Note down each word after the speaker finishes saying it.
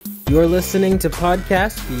You're listening to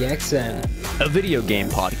Podcast PXN, a video game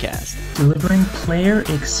podcast delivering player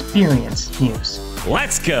experience news.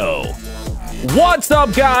 Let's go! What's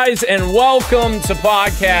up, guys, and welcome to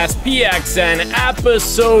Podcast PXN,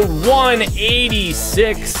 episode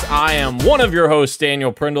 186. I am one of your hosts,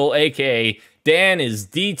 Daniel Prindle, aka Dan is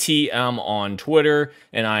DTM on Twitter,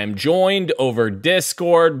 and I am joined over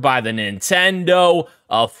Discord by the Nintendo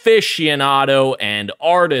aficionado and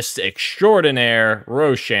artist extraordinaire,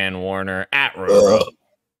 Roshan Warner, at Roro.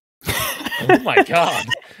 Oh my god.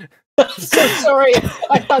 I'm so sorry.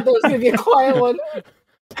 I thought that was going to be a quiet one.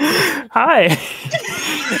 Hi.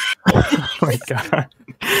 Oh my god.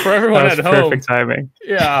 For everyone at home. Perfect timing.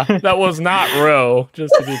 Yeah, that was not Ro,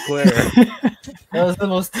 just to be clear. That was the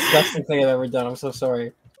most disgusting thing I've ever done. I'm so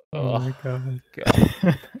sorry. Oh my god.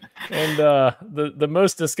 And the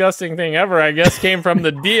most disgusting thing ever, I guess, came from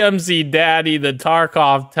the DMZ daddy, the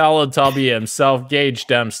Tarkov Teletubby himself, Gage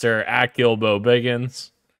Dempster, at Gilbo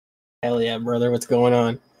Biggins. Hell yeah, brother. What's going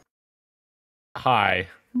on? Hi.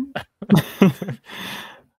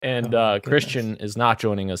 And Christian is not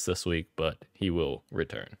joining us this week, but he will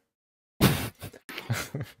return.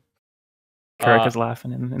 Kirk is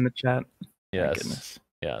laughing in the chat. Yes.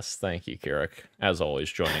 Yes, thank you, Kirik, as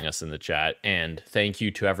always, joining us in the chat. And thank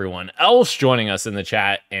you to everyone else joining us in the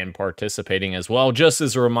chat and participating as well. Just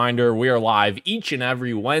as a reminder, we are live each and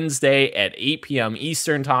every Wednesday at 8 p.m.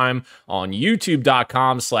 Eastern Time on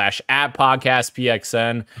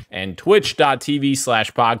youtube.com/@podcastpxn and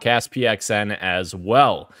twitch.tv/podcastpxn as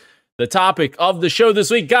well. The topic of the show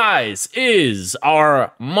this week, guys, is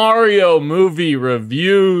our Mario movie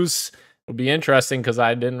reviews. It'll be interesting because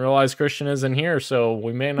I didn't realize Christian isn't here, so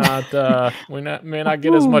we may not may not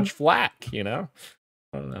get as much flack, you know.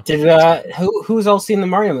 I don't know. Did who's all seen the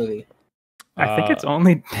Mario movie? I think it's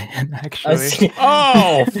only Dan, actually.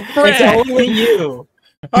 Oh, it's only you.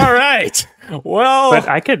 All right. Well, but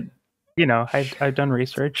I could, I've done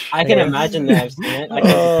research. I can imagine that I've seen it. I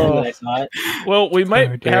can pretend that I saw it. Well, we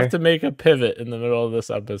might have to make a pivot in the middle of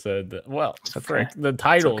this episode. Well, okay. The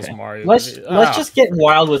title's Mario. Let's just get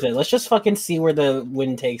wild with it. Let's just fucking see where the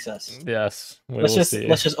wind takes us. Yes. Let's just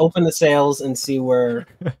open the sails and see where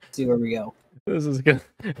we go. This is gonna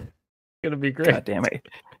be great. God damn it.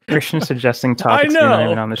 Christian suggesting topics you're not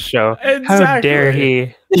even on the show. Exactly. How dare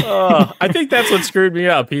he? I think that's what screwed me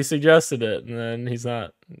up. He suggested it, and then he's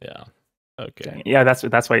not. Yeah. Okay. Yeah,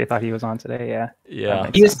 that's why you thought he was on today. Yeah. Yeah.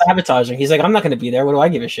 He was sabotaging. He's like, I'm not going to be there. What do I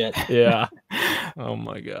give a shit? Yeah. Oh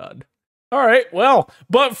my god. All right. Well,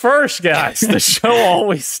 but first, guys, the show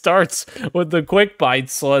always starts with the quick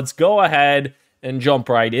bites. So let's go ahead and jump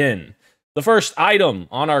right in. The first item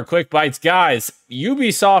on our quick bites, guys,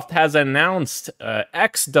 Ubisoft has announced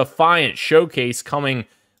XDefiant Showcase coming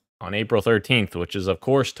on April 13th, which is, of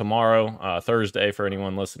course, tomorrow, Thursday, for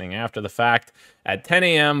anyone listening after the fact, at 10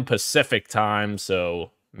 a.m. Pacific time.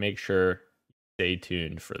 So make sure you stay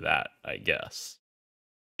tuned for that, I guess.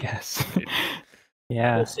 Yes.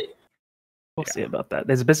 Yeah. We'll see. We'll see about that.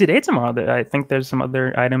 There's a busy day tomorrow. I think there's some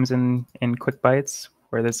other items in Quick Bites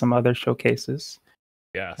where there's some other showcases.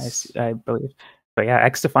 Yes. I believe. But yeah,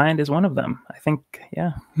 XDefiant is one of them. I think,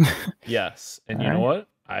 yeah. Yes. And you know what?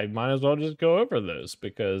 I might as well just go over those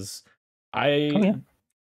because I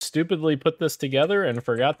stupidly put this together and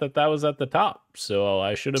forgot that was at the top. So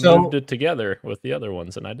I should have moved it together with the other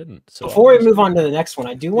ones, and I didn't. So before we move on to the next one,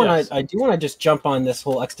 I do want to just jump on this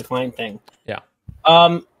whole XDefiant thing. Yeah.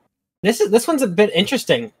 This one's a bit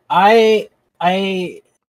interesting. I don't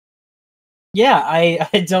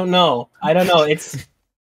know. I don't know.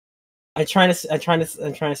 I'm trying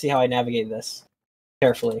to see how I navigate this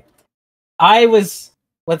carefully. I was,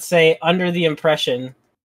 let's say, under the impression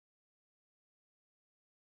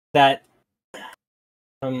that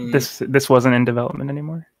this wasn't in development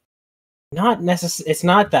anymore. Not necessarily. It's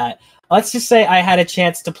not that. Let's just say I had a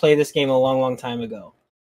chance to play this game a long, long time ago.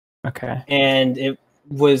 Okay. And it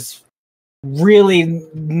was really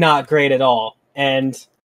not great at all. And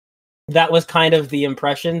that was kind of the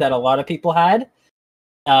impression that a lot of people had.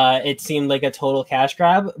 It seemed like a total cash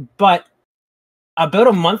grab. But about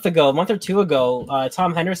a month or two ago,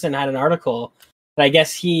 Tom Henderson had an article that I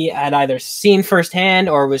guess he had either seen firsthand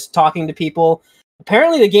or was talking to people.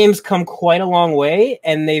 Apparently the game's come quite a long way,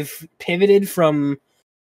 and they've pivoted from,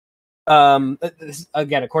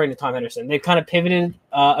 again, according to Tom Henderson, they've kind of pivoted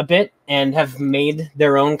a bit and have made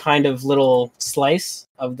their own kind of little slice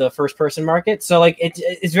of the first-person market. So like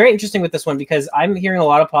it's very interesting with this one because I'm hearing a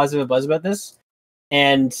lot of positive buzz about this,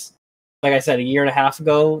 and like I said, a year and a half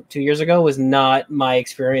ago, 2 years ago, was not my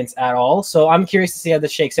experience at all. So I'm curious to see how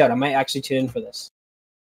this shakes out. I might actually tune in for this.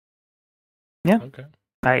 Yeah. Okay.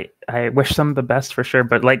 I wish them the best for sure.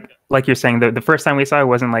 But like you're saying, the first time we saw it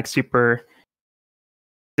wasn't like super.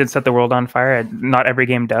 Did set the world on fire. Not every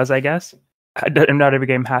game does, I guess. Not every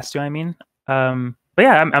game has to. I mean, but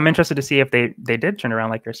yeah, I'm interested to see if they did turn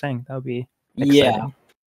around like you're saying. That would be exciting.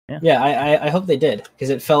 Yeah. I hope they did, because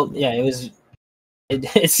it felt it was.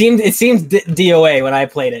 It seemed DOA when I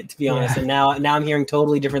played it, to be honest, and now I'm hearing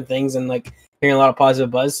totally different things and like hearing a lot of positive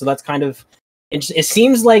buzz. So that's kind of it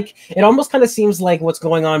seems like it almost kind of seems like what's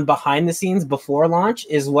going on behind the scenes before launch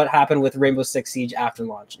is what happened with Rainbow Six Siege after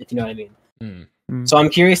launch, if you know what I mean. So I'm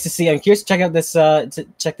curious to check out this to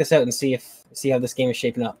check this out and see how this game is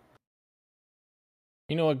shaping up.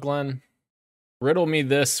 You know what, Glenn? Riddle me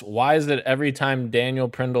this. Why is it every time Daniel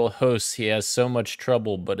Prindle hosts, he has so much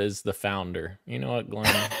trouble, but is the founder? You know what,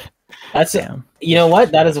 Glenn? You know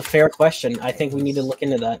what? That is a fair question. I think we need to look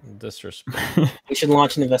into that. Disrespect. We should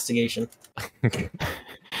launch an investigation.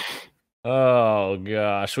 Oh,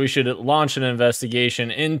 gosh. We should launch an investigation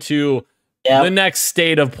into the next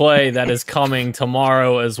state of play that is coming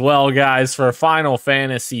tomorrow as well, guys, for Final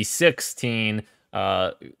Fantasy 16.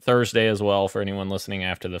 Thursday as well for anyone listening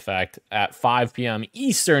after the fact at 5 p.m.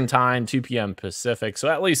 Eastern time, 2 p.m. Pacific. So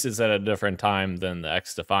at least it's at a different time than the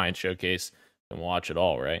X Defiant showcase. And watch it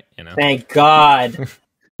all, right? You know. Thank God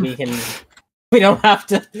we don't have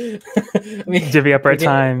to divvy up our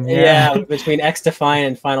time. Yeah, between X Defiant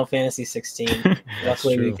and Final Fantasy 16.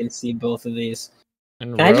 Luckily we can see both of these.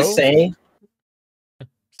 And can I just say?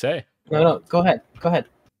 No, go ahead.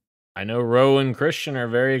 I know Ro and Christian are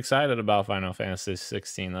very excited about Final Fantasy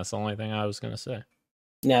 16. That's the only thing I was going to say.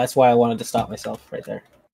 Yeah, that's why I wanted to stop myself right there.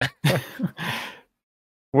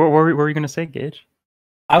 What were you going to say, Gage?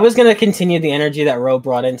 I was going to continue the energy that Ro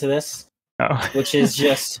brought into this, which is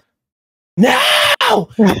just, now!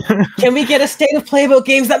 Can we get a state of play about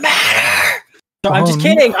games that matter? No, I'm just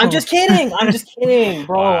kidding. No. I'm just kidding,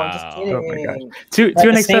 bro. Wow. I'm just kidding. Oh my God. To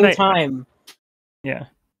an extent, time. Yeah.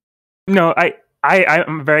 No,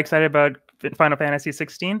 I'm very excited about Final Fantasy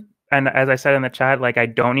 16, and as I said in the chat, like I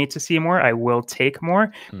don't need to see more. I will take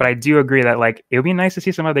more, but I do agree that like it would be nice to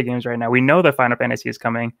see some other games right now. We know that Final Fantasy is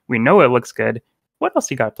coming. We know it looks good. What else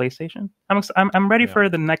you got, PlayStation? I'm ready for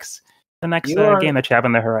the next game that you have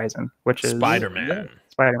on the horizon, which is Spider-Man.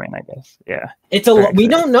 Spider-Man, I guess. Yeah. It's we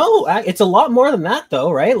don't know. It's a lot more than that,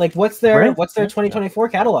 though, right? Like, what's their 2024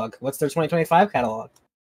 catalog? What's their 2025 catalog?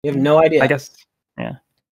 You have no idea. I guess. Yeah.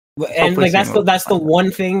 And like that's the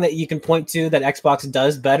one thing that you can point to that Xbox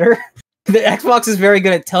does better. The Xbox is very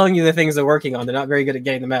good at telling you the things they're working on. They're not very good at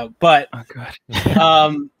getting them out. But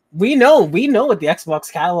we know what the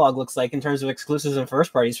Xbox catalog looks like in terms of exclusives and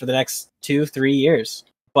first parties for the next 2-3 years.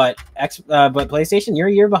 But PlayStation, you're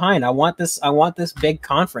a year behind. I want this big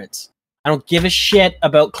conference. I don't give a shit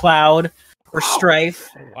about Cloud or Strife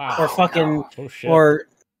or fucking or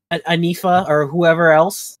Anifa or whoever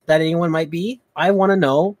else that anyone might be. I want to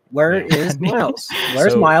know where is Miles.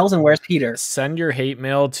 Where's Miles and where's Peter? Send your hate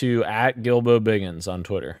mail to @GilboBiggins on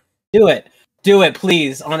Twitter. Do it,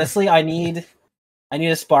 please. Honestly, I need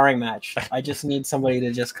a sparring match. I just need somebody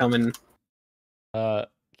to just come and.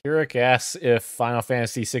 Kirik asks if Final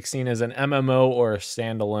Fantasy 16 is an MMO or a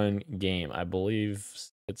standalone game. I believe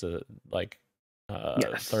it's a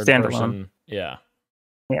third standalone person. Yeah.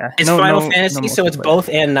 Yeah, it's Final Fantasy, so it's both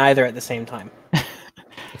and neither at the same time.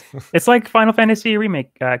 It's like Final Fantasy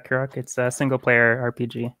Remake, Kirik. It's a single-player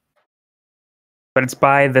RPG, but it's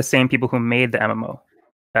by the same people who made the MMO.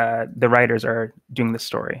 The writers are doing the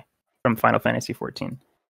story from Final Fantasy 14.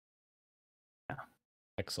 Yeah.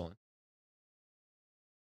 Excellent.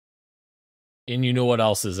 And you know what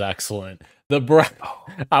else is excellent? I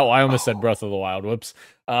almost said Breath of the Wild. Whoops.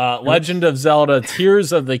 Legend of Zelda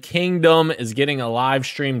Tears of the Kingdom is getting a live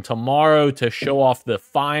stream tomorrow to show off the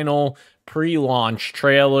final pre-launch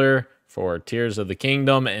trailer for Tears of the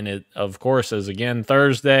Kingdom. And it, of course, is again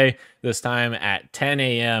Thursday, this time at 10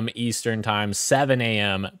 a.m. Eastern Time, 7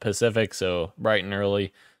 a.m. Pacific. So bright and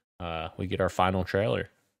early, we get our final trailer.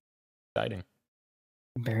 Exciting.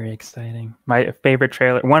 Very exciting. My favorite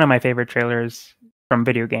trailer, one of my favorite trailers from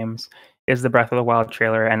video games, is the Breath of the Wild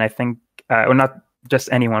trailer. And I think, well, not just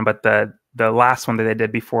anyone, but the last one that they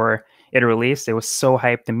did before it released, it was so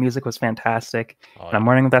hyped. The music was fantastic. And I'm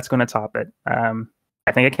wondering if that's going to top it.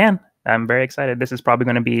 I think it can. I'm very excited. This is probably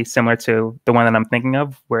going to be similar to the one that I'm thinking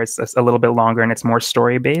of, where it's a little bit longer and it's more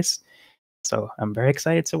story based. So I'm very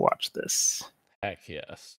excited to watch this. Heck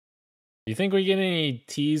yes. Do you think we get any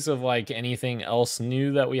tease of like anything else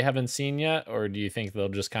new that we haven't seen yet? Or do you think they'll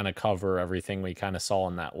just kind of cover everything we kind of saw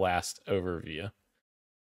in that last overview?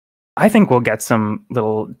 I think we'll get some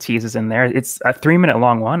little teases in there. It's a 3-minute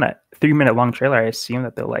long one, a 3-minute long trailer. I assume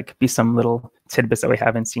that there'll like be some little tidbits that we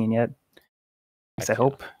haven't seen yet. Yes, I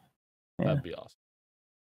hope. Yeah. That'd be awesome.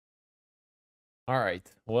 All right.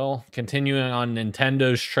 Well, continuing on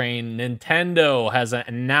Nintendo's train, Nintendo has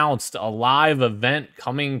announced a live event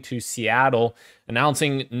coming to Seattle,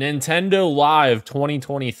 announcing Nintendo Live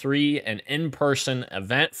 2023, an in-person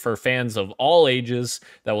event for fans of all ages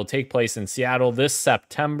that will take place in Seattle this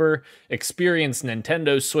September. Experience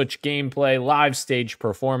Nintendo Switch gameplay, live stage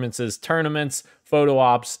performances, tournaments, photo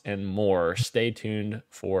ops, and more. Stay tuned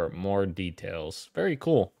for more details. Very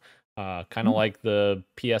cool. Kind of like the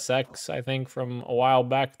PSX, I think, from a while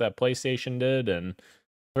back that PlayStation did, and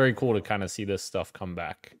very cool to kind of see this stuff come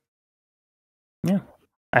back. Yeah.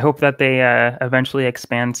 I hope that they eventually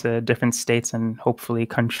expand to different states and hopefully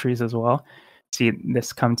countries as well. See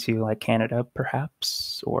this come to like Canada,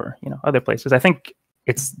 perhaps, or other places. I think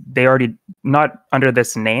they already not under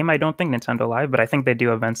this name. I don't think Nintendo Live, but I think they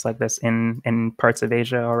do events like this in parts of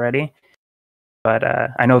Asia already. But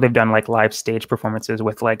I know they've done like live stage performances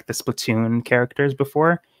with like the Splatoon characters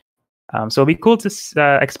before. So it'd be cool to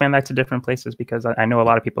expand that to different places, because I know a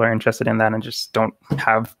lot of people are interested in that and just don't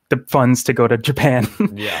have the funds to go to Japan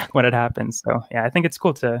when it happens. So yeah, I think it's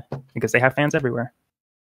cool because they have fans everywhere.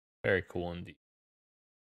 Very cool indeed.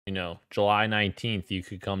 July 19th, you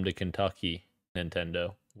could come to Kentucky,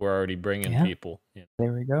 Nintendo. We're already bringing people. Yeah.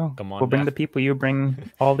 There we go. Come on, we'll bring the people. You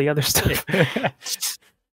bring all the other stuff.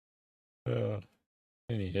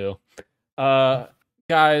 Anywho,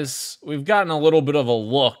 guys, we've gotten a little bit of a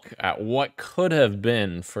look at what could have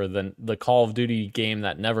been for the Call of Duty game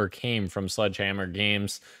that never came from Sledgehammer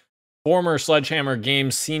Games. Former Sledgehammer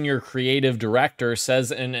Games senior creative director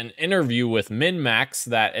says in an interview with MinMax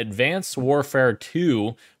that Advanced Warfare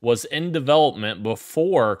 2 was in development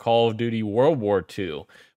before Call of Duty World War II,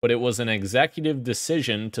 but it was an executive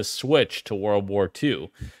decision to switch to World War II.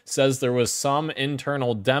 Says there was some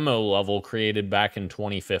internal demo level created back in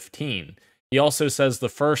 2015. He also says the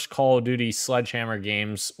first Call of Duty Sledgehammer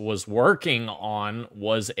Games was working on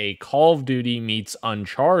was a Call of Duty meets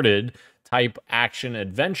Uncharted type action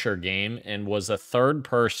adventure game and was a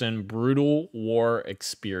third-person brutal war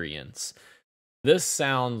experience. This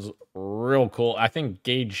sounds real cool. I think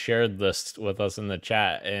Gage shared this with us in the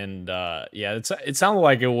chat, and it sounded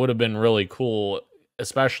like it would have been really cool,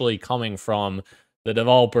 especially coming from the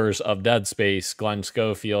developers of Dead Space, Glenn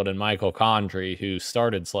Schofield and Michael Condrey, who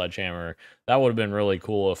started Sledgehammer. That would have been really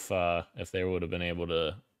cool if they would have been able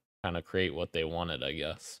to kind of create what they wanted, I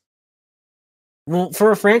guess. Well, for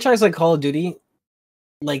a franchise like Call of Duty,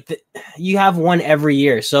 you have one every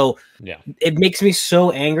year, so it makes me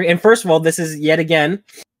so angry. And first of all, this is yet again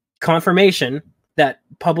confirmation that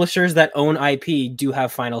publishers that own IP do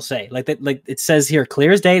have final say. Like it says here,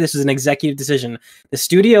 clear as day, this is an executive decision. The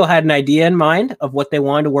studio had an idea in mind of what they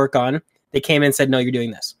wanted to work on. They came in and said, "No, you're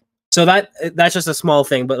doing this." So that's just a small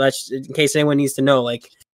thing, but that's in case anyone needs to know. Like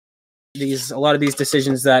a lot of these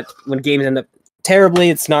decisions that when games end up terribly,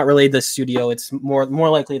 it's not really the studio. It's more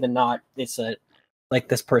likely than not, it's like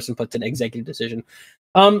this person puts an executive decision.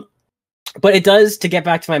 But it does, to get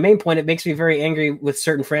back to my main point, it makes me very angry with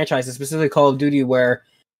certain franchises, specifically Call of Duty, where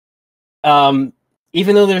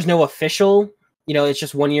even though there's no official, it's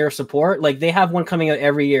just 1 year of support, like they have one coming out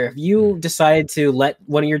every year. If you decide to let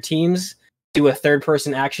one of your teams do a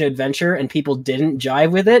third-person action adventure and people didn't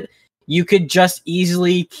jive with it, you could just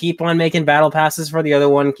easily keep on making battle passes for the other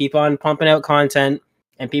one, keep on pumping out content,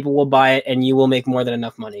 and people will buy it, and you will make more than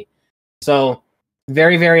enough money. So,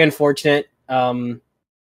 very, very unfortunate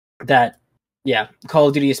that, Call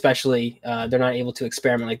of Duty especially, they're not able to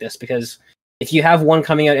experiment like this, because if you have one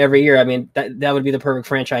coming out every year, I mean, that would be the perfect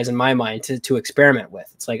franchise in my mind to experiment with.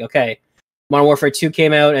 It's like, okay, Modern Warfare 2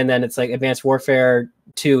 came out, and then it's like Advanced Warfare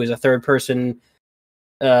 2 is a third-person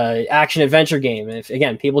action adventure game. And if,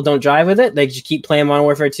 again, people don't jive with it, they just keep playing Modern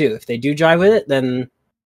Warfare 2. If they do jive with it, then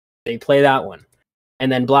they play that one.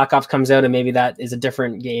 And then Black Ops comes out, and maybe that is a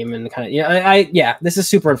different game, and kind of, this is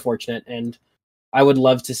super unfortunate, and I would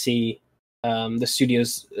love to see the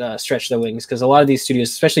studios stretch their wings, because a lot of these studios,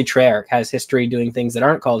 especially Treyarch, has history doing things that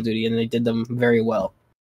aren't Call of Duty, and they did them very well.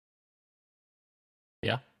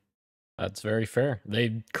 Yeah, that's very fair.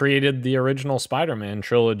 They created the original Spider-Man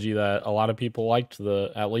trilogy that a lot of people liked,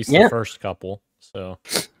 at least the first couple. So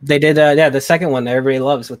they did, the second one that everybody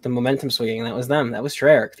loves with the momentum swinging. That was them. That was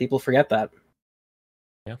Treyarch. People forget that.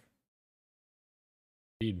 Yeah.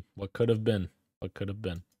 Indeed. What could have been? What could have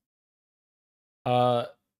been?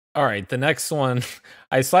 All right, the next one,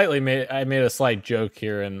 I made a slight joke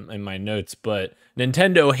here in my notes, but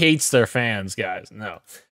Nintendo hates their fans, guys. No,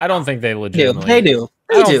 I don't think they legitimately. They do.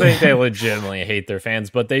 I don't think they legitimately hate their fans,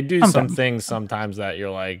 but they do some things sometimes that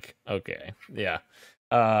you're like, okay, yeah.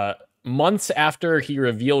 months after he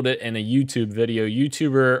revealed it in a YouTube video,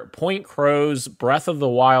 YouTuber Point Crow's Breath of the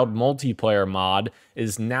Wild multiplayer mod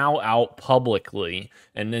is now out publicly,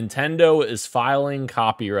 and Nintendo is filing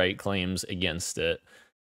copyright claims against it.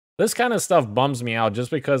 This kind of stuff bums me out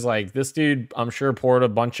just because, like, this dude, I'm sure, poured a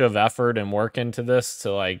bunch of effort and work into this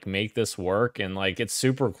to, like, make this work, and, like, it's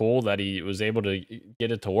super cool that he was able to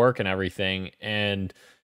get it to work and everything. And,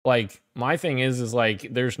 like, my thing is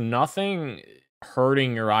like, there's nothing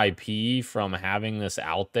hurting your IP from having this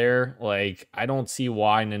out there. Like, I don't see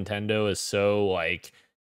why Nintendo is so, like,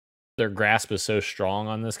 their grasp is so strong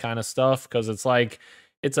on this kind of stuff, because it's like,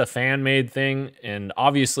 it's a fan-made thing, and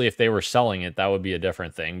obviously if they were selling it, that would be a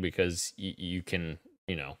different thing, because you can,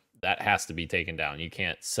 you know, that has to be taken down. You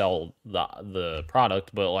can't sell the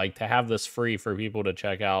product, but, like, to have this free for people to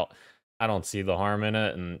check out, I don't see the harm in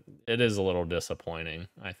it, and it is a little disappointing,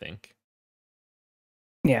 I think.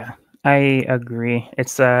 Yeah, I agree.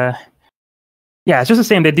 It's yeah, it's just the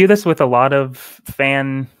same. They do this with a lot of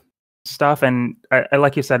fan stuff, and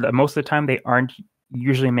like you said, most of the time they aren't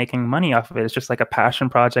usually making money off of it. It's just like a passion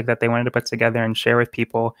project that they wanted to put together and share with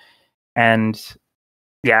people. And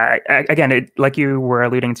yeah, again, like you were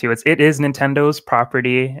alluding to, it is Nintendo's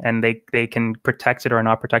property, and they can protect it or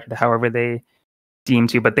not protect it however they deem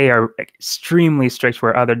to. But they are extremely strict,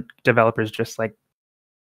 where other developers just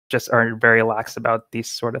are very lax about these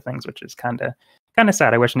sort of things, which is kind of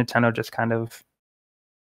sad. I wish Nintendo just kind of,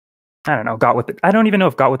 I don't know, got with it. I don't even know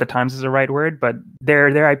if got with the times is the right word, but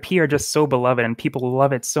their IP are just so beloved, and people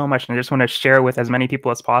love it so much, and they just want to share it with as many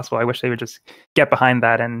people as possible. I wish they would just get behind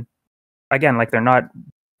that. And again, like, they're not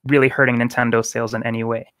really hurting Nintendo sales in any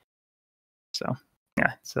way. So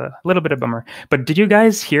yeah, it's a little bit of a bummer. But did you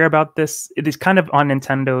guys hear about this? It is kind of on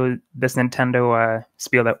this Nintendo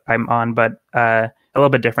spiel that I'm on, but a little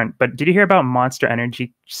bit different. But did you hear about Monster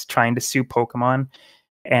Energy trying to sue Pokemon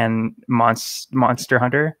and Monster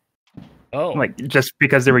Hunter? Oh, like, just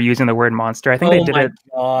because they were using the word monster. I think they did it.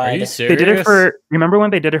 God. Are you serious? They did it for. Remember when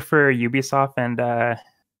they did it for Ubisoft and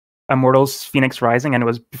Immortals Phoenix Rising, and it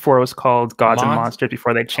was before it was called Gods and Monsters,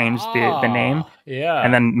 before they changed the name. Yeah.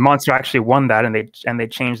 And then Monster actually won that, and they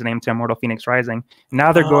changed the name to Immortal Phoenix Rising.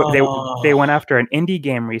 Now they went after an indie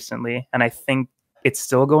game recently, and I think it's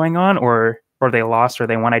still going on, or they lost, or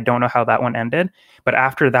they won. I don't know how that one ended. But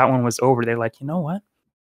after that one was over, they're like, you know what?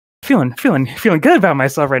 Feeling good about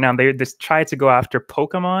myself right now. They just tried to go after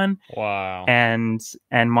Pokemon, wow, and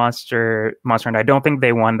Monster Hunter. I don't think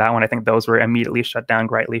they won that one. I think those were immediately shut down,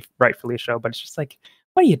 rightfully so. But it's just like,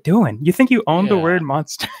 what are you doing? You think you own the word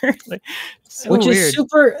monster? Like, so which weird.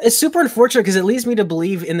 is super unfortunate, because it leads me to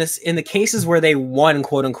believe in the cases where they won,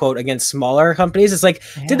 quote unquote, against smaller companies. It's like,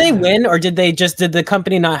 did they win, or did the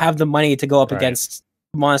company not have the money to go up against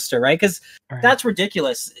Monster, right? Because that's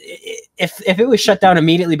ridiculous. If it was shut down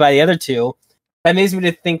immediately by the other two, that makes me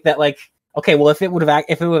to think that, like, okay, well, if it would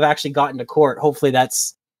have actually gotten to court, hopefully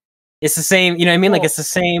it's the same. You know what I mean? Like, it's the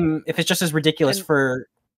same. If it's just as ridiculous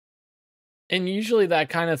And usually that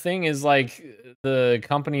kind of thing is like, the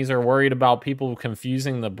companies are worried about people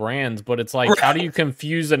confusing the brands, but it's like, how do you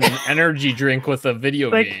confuse an energy drink with a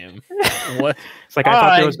video game? What? It's like, I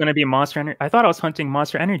thought there was going to be Monster Energy. I thought I was hunting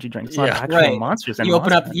Monster Energy drinks, not actual monsters. You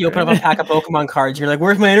open up a pack of Pokemon cards. You're like,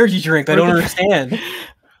 "Where's my energy drink? I don't understand."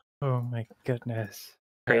 Oh my goodness,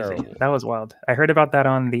 crazy! Terrible. That was wild. I heard about that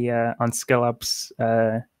on the on Skill Up's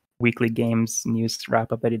weekly games news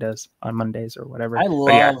wrap up that he does on Mondays or whatever.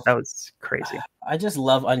 That was crazy. I just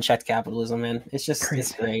love unchecked capitalism, man. It's just crazy.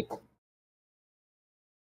 It's great.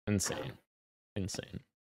 Insane.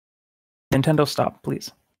 Nintendo, stop,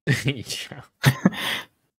 please.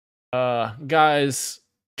 Guys,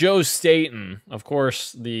 Joe Staten, of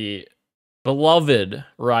course, the beloved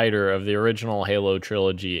writer of the original Halo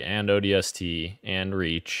trilogy and ODST and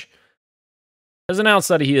Reach, has announced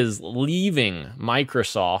that he is leaving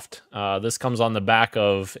Microsoft. This comes on the back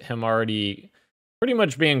of him already pretty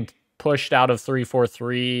much being pushed out of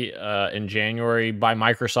 343 in January by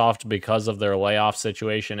Microsoft because of their layoff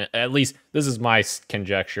situation. At least this is my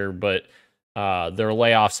conjecture, but their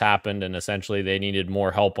layoffs happened, and essentially they needed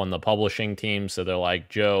more help on the publishing team. So they're like,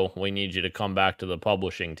 Joe, we need you to come back to the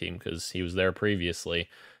publishing team, because he was there previously.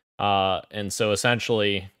 And so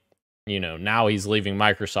essentially, you know, now he's leaving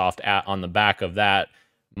Microsoft on the back of that.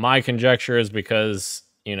 My conjecture is because,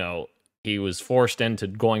 you know, he was forced into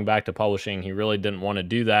going back to publishing. He really didn't want to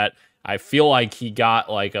do that. I feel like he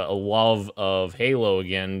got like a love of Halo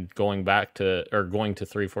again, going to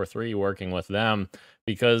 343, working with them.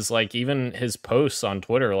 Because, like, even his posts on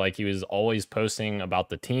Twitter, like, he was always posting about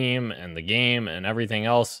the team and the game and everything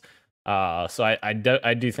else. So I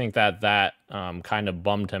do think that kind of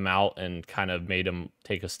bummed him out and kind of made him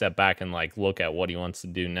take a step back and like look at what he wants to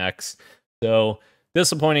do next. So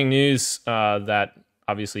disappointing news that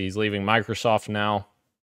obviously he's leaving Microsoft now.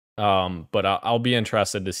 But I'll be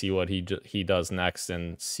interested to see what he does next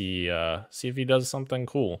and see if he does something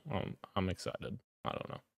cool. I'm excited. I don't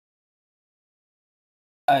know.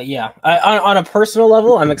 Yeah, on a personal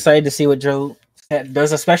level, I'm excited to see what Joe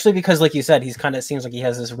does, especially because, like you said, he's kind of seems like he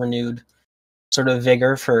has this renewed sort of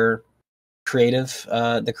vigor for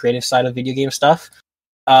the creative side of video game stuff.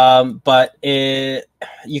 But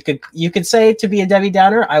you could say to be a Debbie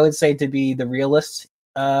Downer, I would say to be the realist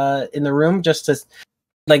in the room, just to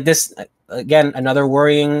like this again, another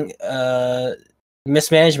worrying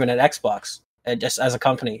mismanagement at Xbox, just as a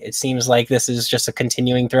company. It seems like this is just a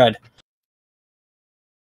continuing thread.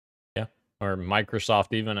 Or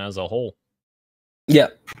Microsoft even as a whole. Yeah.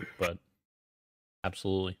 But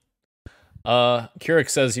absolutely. Keurig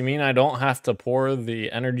says, you mean I don't have to pour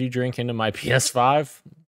the energy drink into my PS5?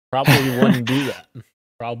 Probably wouldn't do that.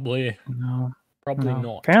 Probably No.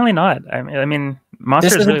 not. Apparently not. I mean,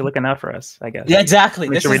 Monster's really looking out for us, I guess. Yeah, exactly.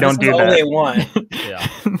 Make sure we don't do all that. they want. Yeah.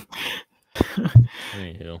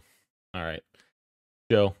 Anywho. All right.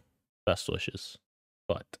 Joe, best wishes.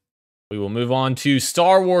 But we will move on to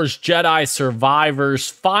Star Wars Jedi Survivor's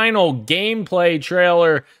final gameplay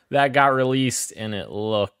trailer that got released, and it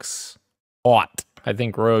looks hot. I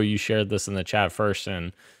think, Ro, you shared this in the chat first,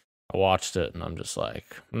 and I watched it, and I'm just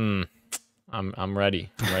like, I'm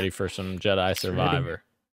ready. I'm ready for some Jedi Survivor.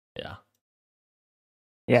 Yeah.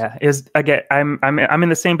 Yeah, I'm in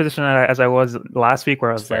the same position as I was last week,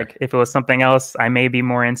 where I was Fair. like, if it was something else, I may be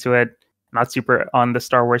more into it. Not super on the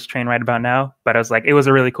Star Wars train right about now, but I was like, it was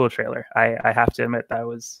a really cool trailer. I have to admit it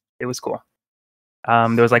was cool.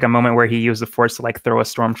 There was like a moment where he used the Force to like throw a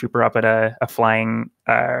stormtrooper up at a flying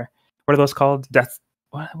what are those called?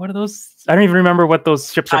 What are those? I don't even remember what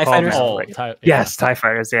those ships TIE are called. fighters? now. Oh, Like, yes, TIE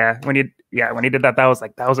fighters. Yeah, when he did that,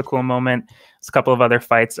 that was a cool moment. There's a couple of other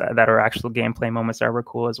fights that are actual gameplay moments that were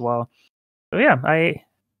cool as well. So yeah,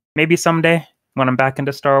 maybe someday when I'm back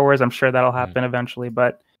into Star Wars, I'm sure that'll happen eventually.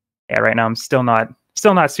 But yeah, right now I'm still not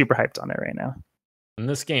super hyped on it right now. And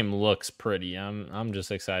this game looks pretty. I'm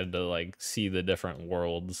just excited to like see the different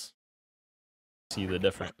worlds, see the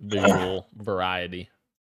different visual variety.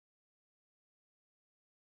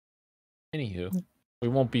 Anywho, we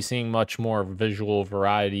won't be seeing much more visual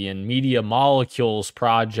variety in Media Molecule's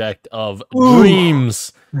project of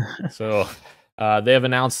Dreams. So they have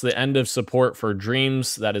announced the end of support for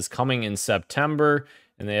Dreams that is coming in September.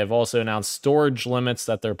 And they have also announced storage limits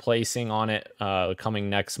that they're placing on it coming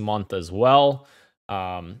next month as well.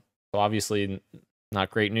 So obviously not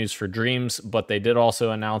great news for Dreams, but they did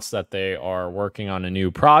also announce that they are working on a new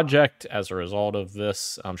project as a result of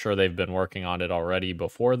this. I'm sure they've been working on it already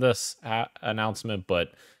before this announcement,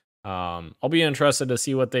 but I'll be interested to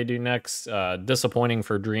see what they do next. Disappointing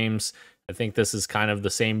for Dreams. I think this is kind of the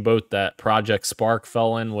same boat that Project Spark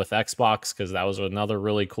fell in with Xbox, because that was another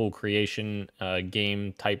really cool creation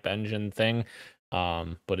game type engine thing.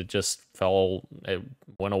 But it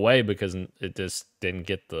went away because it just didn't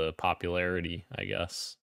get the popularity, I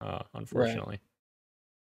guess, unfortunately.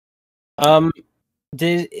 Right.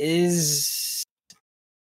 Is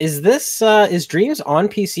Dreams on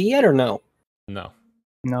PC yet or no? No.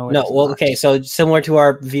 No. Well, okay. So similar to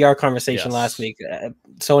our VR conversation Yes. last week,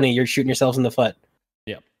 Sony, you're shooting yourselves in the foot.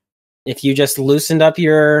 Yep. If you just loosened up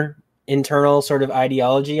your internal sort of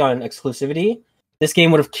ideology on exclusivity, this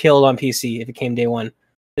game would have killed on PC if it came day one.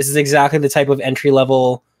 This is exactly the type of entry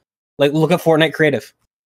level, like look at Fortnite Creative,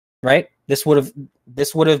 right? This would have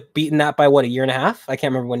beaten that by what, a year and a half? I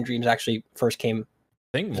can't remember when Dreams actually first came.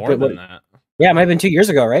 I think more than that. Yeah, it might have been 2 years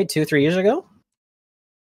ago, right? 2-3 years ago.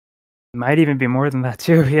 Might even be more than that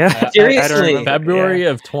too. Yeah. Seriously? I don't remember. February Yeah.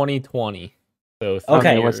 of 2020. So 3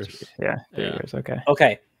 Okay. It was years. 3 years. Okay.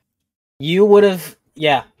 Okay, you would have.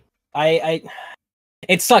 Yeah, I.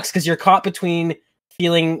 It sucks because you're caught between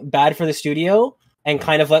feeling bad for the studio and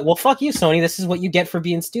kind of like, well, fuck you, Sony. This is what you get for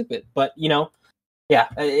being stupid. But yeah,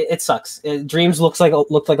 it sucks. Dreams looked like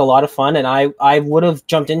a lot of fun, and I would have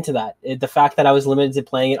jumped into that. The fact that I was limited to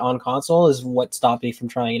playing it on console is what stopped me from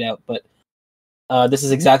trying it out. But this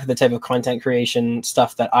is exactly the type of content creation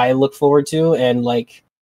stuff that I look forward to, and like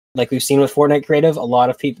we've seen with Fortnite Creative, a lot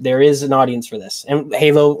of people, there is an audience for this, and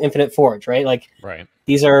Halo Infinite Forge, right? Like, Right.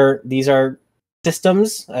 these are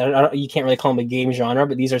systems. You can't really call them a game genre,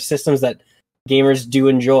 but these are systems that gamers do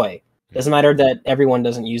enjoy. Doesn't matter that everyone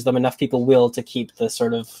doesn't use them. Enough people will to keep the rest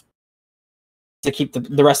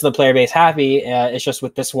of the player base happy. It's just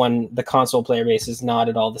with this one, the console player base is not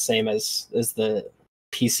at all the same as the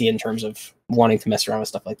PC in terms of wanting to mess around with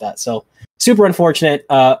stuff like that. So super unfortunate.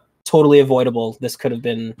 Totally avoidable. This could have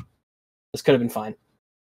been fine.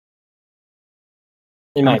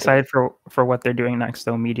 I'm excited for what they're doing next,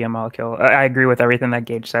 though. Media Molecule. I agree with everything that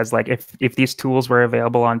Gage says. Like, if these tools were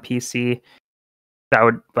available on PC, that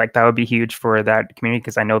would be huge for that community,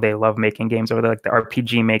 because I know they love making games over there. Like the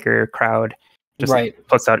RPG Maker crowd just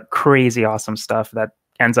puts out crazy awesome stuff that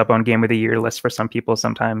ends up on Game of the Year list for some people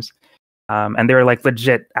sometimes. And they're like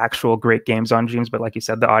legit, actual great games on Dreams, but like you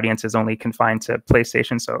said, the audience is only confined to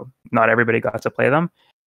PlayStation, so not everybody got to play them.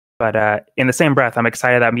 But in the same breath, I'm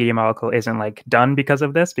excited that Media Molecule isn't like done because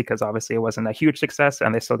of this, because obviously it wasn't a huge success,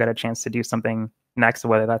 and they still get a chance to do something next,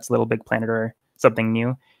 whether that's Little Big Planet or something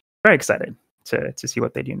new. Very excited to see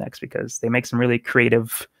what they do next, because they make some really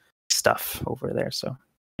creative stuff over there. So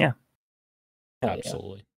yeah,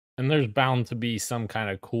 absolutely. And there's bound to be some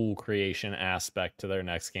kind of cool creation aspect to their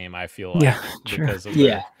next game, I feel like, because of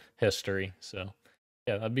their history. So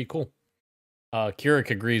yeah, that'd be cool.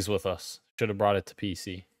 Keurig agrees with us. Should have brought it to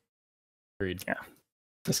PC. Agreed. Yeah.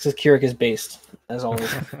 It's because Keurig is based, as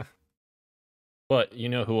always. But you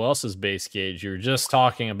know who else is base, Gage? You were just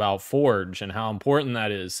talking about Forge and how important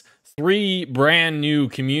that is. 3 brand new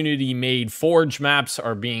community-made Forge maps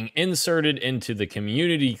are being inserted into the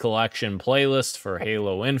Community Collection playlist for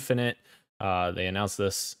Halo Infinite. They announced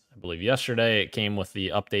this, I believe, yesterday. It came with the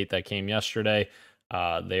update that came yesterday.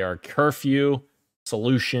 They are Curfew,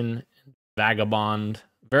 Solution, Vagabond.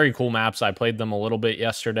 Very cool maps. I played them a little bit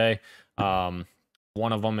yesterday.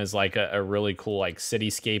 One of them is like a really cool like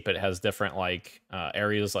cityscape. It has different like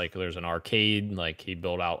areas. Like there's an arcade. Like he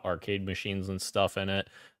built out arcade machines and stuff in it.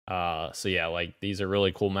 So yeah, like these are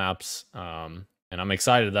really cool maps. And I'm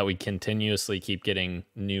excited that we continuously keep getting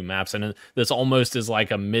new maps. And this almost is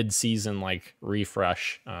like a mid-season like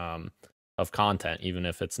refresh of content, even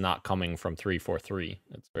if it's not coming from 343.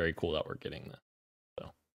 It's very cool that we're getting this.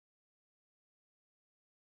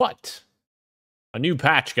 But a new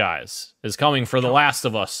patch, guys, is coming for The Last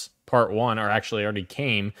of Us Part 1, or actually already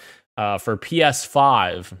came for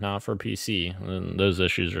PS5, not for PC. And those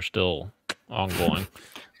issues are still ongoing.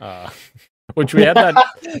 Which we had that...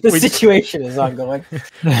 situation is ongoing.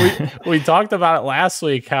 we talked about it last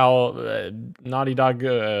week, how Naughty Dog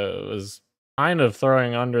was kind of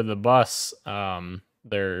throwing under the bus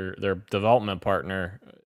their development partner,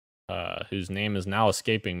 whose name is now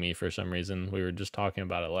escaping me for some reason. We were just talking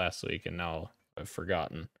about it last week, and now I've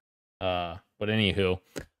forgotten. But anywho,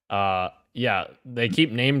 yeah, they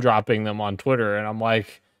keep name dropping them on Twitter, and I'm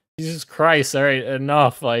like, Jesus Christ, all right,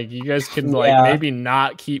 enough. Like, you guys could maybe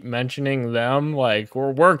not keep mentioning them. Like,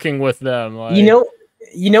 we're working with them. Like, you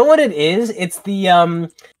know what it is? It's the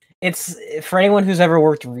it's for anyone who's ever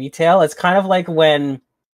worked retail. It's kind of like when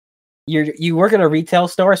you work at a retail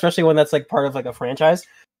store, especially when that's like part of like a franchise.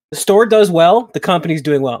 The store does well, the company's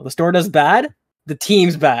doing well. The store does bad, the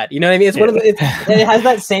team's bad. You know what I mean? It's one of the, it has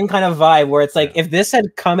that same kind of vibe where it's like, if this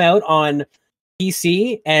had come out on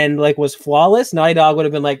PC and like was flawless, Naughty Dog would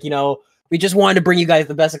have been like, you know, we just wanted to bring you guys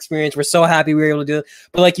the best experience. We're so happy we were able to do it.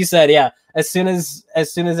 But like you said, yeah, as soon as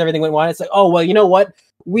everything went wide, it's like, oh well, you know what?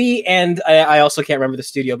 We and I also can't remember the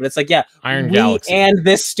studio, but it's like, yeah, Iron Galaxy and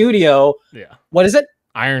this studio. Yeah. What is it?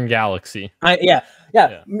 Iron Galaxy. Yeah.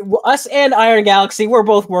 Us and Iron Galaxy, we're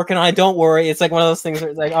both working on it. Don't worry. It's like one of those things where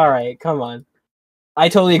it's like, all right, come on. I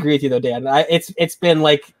totally agree with you though, Dan. It's been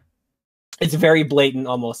like, it's very blatant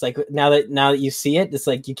almost. Like now that you see it, it's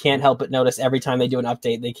like you can't help but notice every time they do an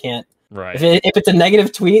update, they can't. Right. If it's a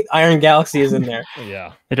negative tweet, Iron Galaxy is in there.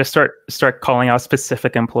 Yeah. They just start calling out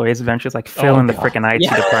specific employees eventually, like fill in the freaking IT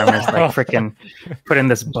department. Like freaking put in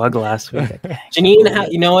this bug last week.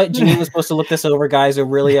 Janine, you know what? Janine was supposed to look this over, guys. Are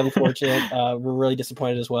really unfortunate. We're really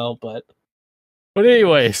disappointed as well, but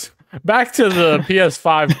anyways, back to the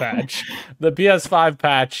PS5 patch. The PS5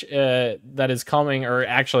 patch that is coming, or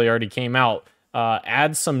actually already came out,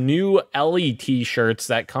 adds some new Ellie t-shirts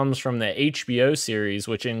that comes from the HBO series,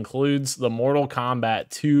 which includes the Mortal Kombat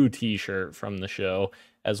 2 t-shirt from the show,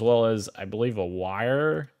 as well as, I believe, the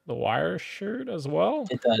Wire shirt as well.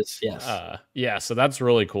 It does, yes. Yeah, so that's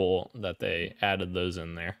really cool that they added those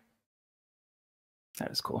in there.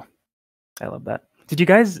 That is cool. I love that. Did you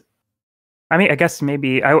guys... I mean, I guess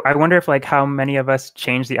maybe I wonder if like how many of us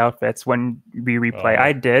change the outfits when we replay.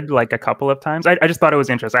 I did like a couple of times. I just thought it was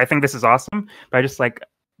interesting. I think this is awesome, but I just like,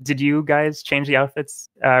 did you guys change the outfits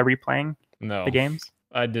replaying the games?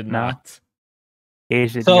 I did not.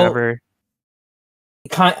 Age, did you ever?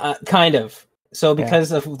 Kind of. So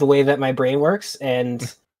because of the way that my brain works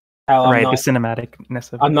and how the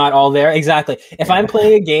cinematicness of I'm not all there. Exactly. If I'm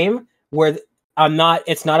playing a game where I'm not.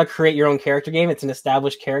 It's not a create your own character game. It's an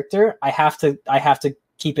established character. I have to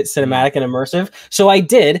keep it cinematic and immersive. So I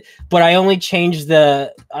did, but I only changed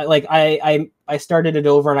I started it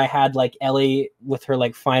over and I had like Ellie with her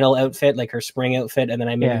like final outfit, like her spring outfit, and then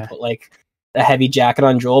I maybe put like a heavy jacket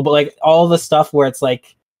on Joel. But like all the stuff where it's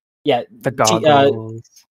like, the goggles.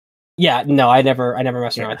 No, I never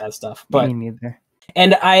messed around with that stuff. But me neither.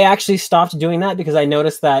 And I actually stopped doing that because I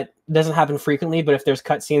noticed that it doesn't happen frequently. But if there's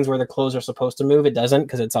cutscenes where the clothes are supposed to move, it doesn't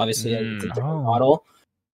because it's obviously a different model.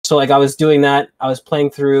 So like I was doing that, I was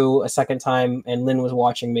playing through a second time, and Lynn was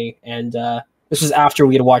watching me, and this was after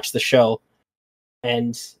we had watched the show,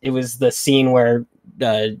 and it was the scene where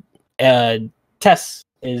Tess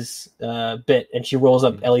is bit, and she rolls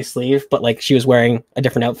up Ellie's sleeve, but like she was wearing a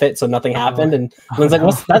different outfit, so nothing happened. And Lynn's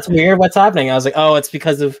like, "That's weird. What's happening?" I was like, "Oh, it's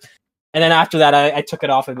because of." And then after that, I took it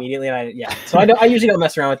off immediately, and So I usually don't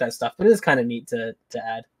mess around with that stuff, but it is kind of neat to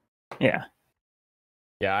add. Yeah.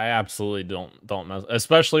 Yeah, I absolutely don't mess,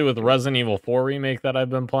 especially with Resident Evil 4 remake that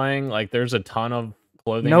I've been playing. Like, there's a ton of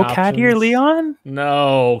clothing options. Cat ear Leon?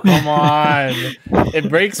 No, come on. It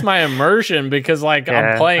breaks my immersion because like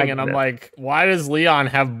I'm playing and I'm like, why does Leon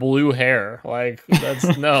have blue hair? Like,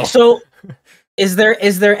 that's no. So is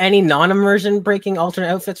there any non-immersion breaking alternate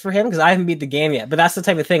outfits for him? Because I haven't beat the game yet, but that's the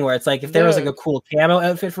type of thing where it's like if there was like a cool camo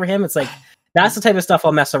outfit for him, it's like that's the type of stuff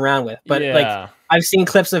I'll mess around with. But like I've seen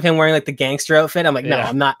clips of him wearing like the gangster outfit. I'm like, no,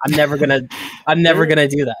 I'm never gonna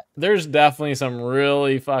do that. There's definitely some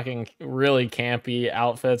really campy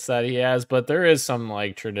outfits that he has, but there is some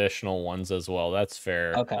like traditional ones as well. That's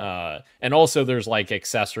fair. Okay. And also there's like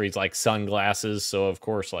accessories like sunglasses. So of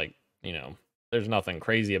course, like, you know, there's nothing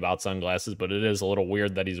crazy about sunglasses, but it is a little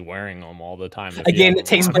weird that he's wearing them all the time. A game that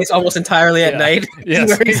takes place almost entirely at night. Yes,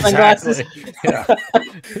 wearing exactly. sunglasses. Yeah.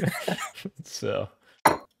 So,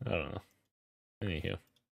 I don't know. Anywho.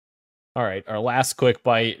 All right, our last quick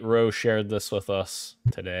bite. Rose shared this with us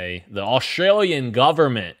today. The Australian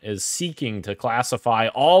government is seeking to classify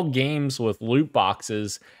all games with loot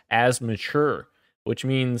boxes as mature, which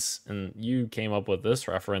means, and you came up with this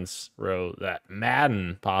reference, Ro, that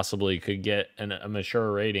Madden possibly could get a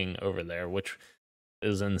mature rating over there, which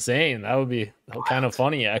is insane. That would be kind of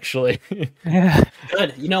funny, actually. Yeah.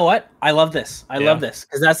 Good. You know what? I love this. I love this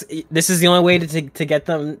because this is the only way to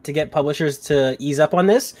get publishers to ease up on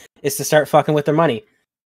this is to start fucking with their money.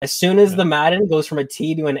 As soon as the Madden goes from a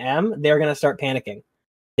T to an M, they're gonna start panicking.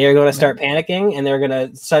 They're going to start panicking,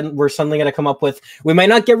 and we're suddenly going to come up with. We might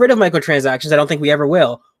not get rid of microtransactions. I don't think we ever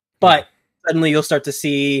will, but suddenly you'll start to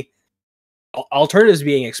see alternatives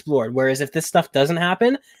being explored. Whereas if this stuff doesn't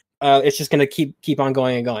happen, it's just going to keep on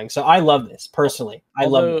going and going. So I love this personally. I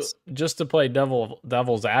love this. Just to play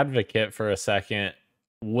devil's advocate for a second,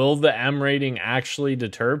 will the M rating actually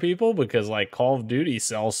deter people? Because like Call of Duty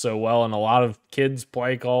sells so well, and a lot of kids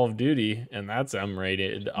play Call of Duty, and that's M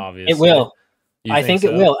rated. Obviously, it will. I think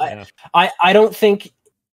it will. Yeah. I don't think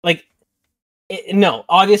like no.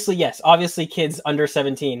 Obviously, yes. Obviously, kids under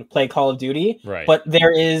 17 play Call of Duty, right? But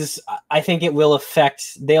there is. I think it will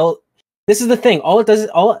affect. This is the thing. All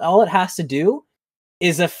it has to do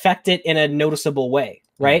is affect it in a noticeable way,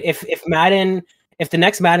 right? If the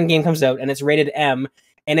next Madden game comes out and it's rated M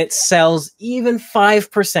and it sells even 5%,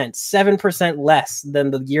 7% less than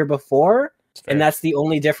the year before. And that's the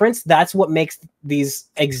only difference. That's what makes these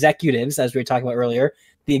executives, as we were talking about earlier,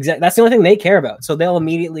 that's the only thing they care about. So they'll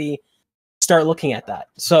immediately start looking at that.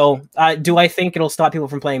 So do I think it'll stop people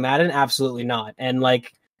from playing Madden? Absolutely not. And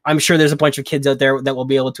like, I'm sure there's a bunch of kids out there that will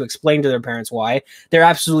be able to explain to their parents why. There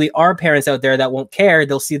absolutely are parents out there that won't care.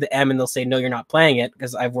 They'll see the M and they'll say, no, you're not playing it.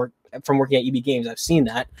 Because working at EB Games, I've seen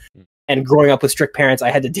that. And growing up with strict parents,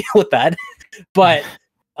 I had to deal with that. But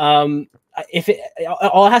all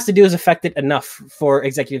it has to do is affect it enough for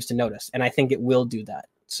executives to notice, and I think it will do that.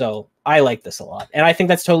 So I like this a lot, and I think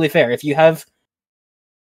that's totally fair. If you have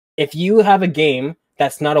a game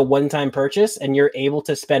that's not a one-time purchase and you're able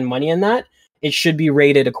to spend money in that, it should be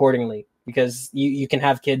rated accordingly because you can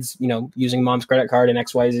have kids, using mom's credit card and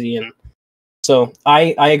XYZ, and so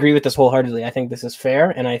I agree with this wholeheartedly. I think this is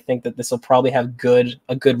fair, and I think that this will probably have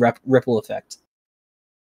a good ripple effect.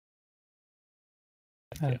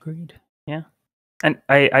 Agreed. Yeah. And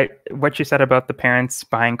I what you said about the parents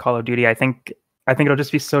buying Call of Duty, I think it'll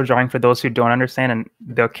just be so jarring for those who don't understand and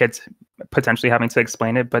their kids potentially having to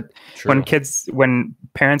explain it. But when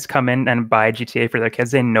parents come in and buy GTA for their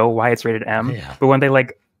kids, they know why it's rated M. Yeah. But when they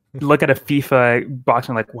like look at a FIFA box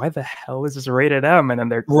and like, why the hell is this rated M? And then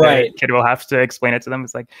their kid will have to explain it to them.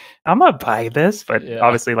 It's like, I'm gonna buy this. But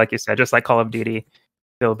obviously, like you said, just like Call of Duty,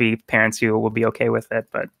 there'll be parents who will be okay with it.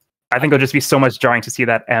 But I think it'll just be so much jarring to see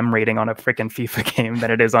that M rating on a freaking FIFA game than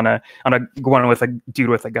it is on a one with a dude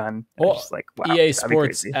with a gun. Well, Just like, wow, EA that'd be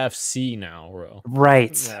Sports crazy. FC now, bro.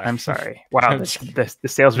 Right. Yeah. I'm sorry. Wow, the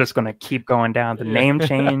sales are just going to keep going down. The name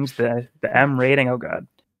change, the M rating. Oh god.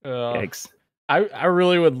 Yikes. I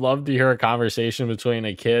really would love to hear a conversation between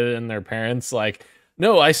a kid and their parents. Like,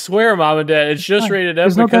 no, I swear, mom and dad, it's just rated M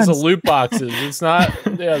because of loot boxes. It's not.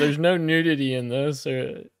 Yeah, there's no nudity in this.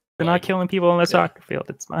 Or, they're not killing people on the soccer field.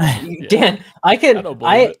 It's fine. Dan, I don't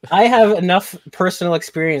have enough personal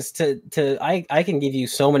experience I can give you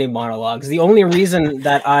so many monologues. The only reason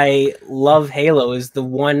that I love Halo is the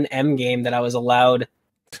one M game that I was allowed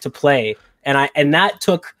to play, and that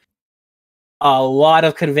took a lot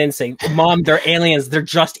of convincing. Mom, they're aliens. They're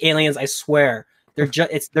just aliens. I swear.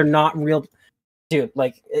 They're not real, dude.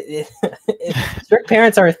 Like, strict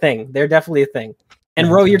parents are a thing. They're definitely a thing. And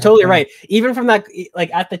Ro, you're totally right. Even from that, like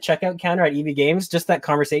at the checkout counter at EB Games, just that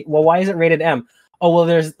conversation. Well, why is it rated M? Oh, well,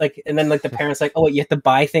 there's like, and then like the parents like, oh, you have to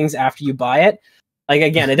buy things after you buy it. Like,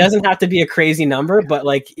 again, it doesn't have to be a crazy number, but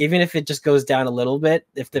like, even if it just goes down a little bit,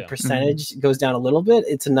 if the percentage goes down a little bit,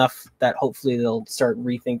 it's enough that hopefully they'll start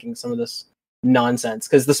rethinking some of this nonsense.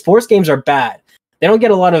 Because the sports games are bad. They don't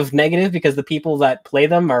get a lot of negative because the people that play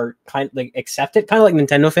them are kind of like accept it, kind of like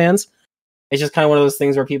Nintendo fans. It's just kind of one of those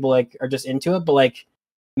things where people like are just into it. But like,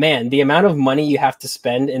 man, the amount of money you have to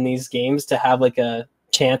spend in these games to have like a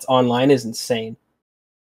chance online is insane.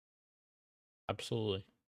 Absolutely.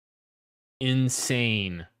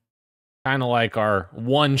 Insane. Kind of like our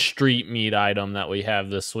one street meat item that we have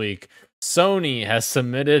this week. Sony has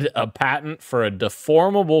submitted a patent for a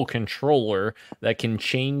deformable controller that can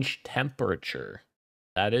change temperature.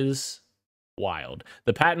 That is wild.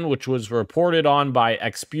 The patent, which was reported on by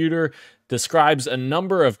Exputer, describes a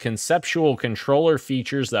number of conceptual controller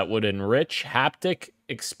features that would enrich haptic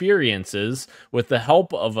experiences with the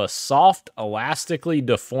help of a soft, elastically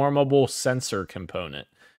deformable sensor component.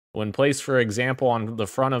 When placed, for example, on the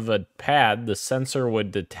front of a pad, the sensor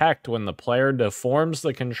would detect when the player deforms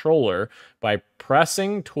the controller by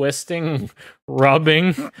pressing, twisting,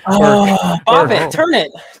 rubbing, Bop it, turn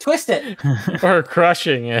it, twist it, or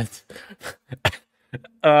crushing it.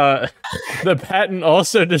 The patent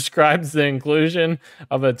also describes the inclusion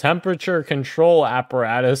of a temperature control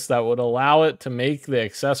apparatus that would allow it to make the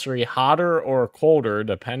accessory hotter or colder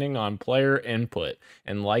depending on player input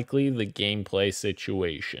and likely the gameplay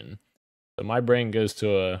situation. So my brain goes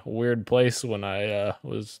to a weird place when I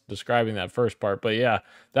was describing that first part, but yeah,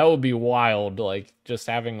 that would be wild. Like just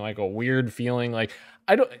having like a weird feeling. Like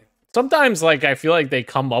sometimes like I feel like they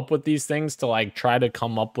come up with these things to like try to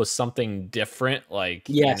come up with something different, like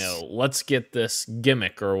yes. You know, let's get this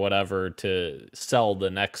gimmick or whatever to sell the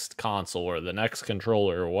next console or the next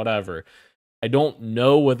controller or whatever. I don't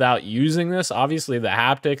know without using this. Obviously the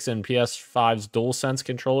haptics in PS5's DualSense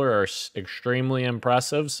controller are extremely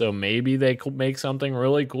impressive, so maybe they could make something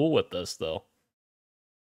really cool with this though.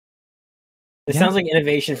 It sounds like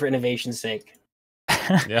innovation for innovation's sake.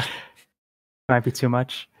 Yeah. Might be too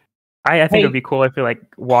much. I think it would be cool if you like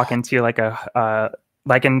walk into like a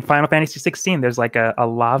like in Final Fantasy 16, there's like a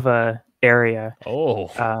lava area. Oh,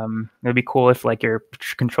 it'd be cool if like your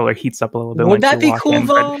controller heats up a little bit. Would that be cool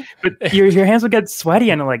though? But your hands would get sweaty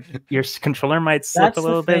and like your controller might slip a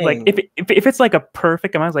little bit. Like if it's like a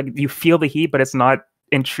perfect amount, like you feel the heat, but it's not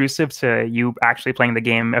intrusive to you actually playing the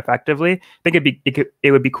game effectively. I think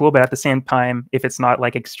it would be cool, but at the same time, if it's not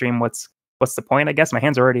like extreme, what's the point? I guess my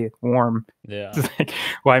hands are already warm. Yeah. Like,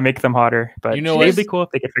 why make them hotter? But you know, it'd be cool if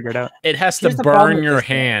they could figure it out. It has to burn your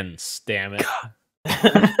hands, damn it.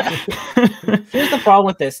 Here's the problem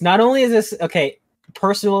with this. Not only is this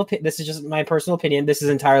this is just my personal opinion. This is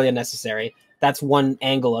entirely unnecessary. That's one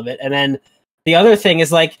angle of it. And then the other thing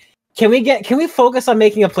is like, can we focus on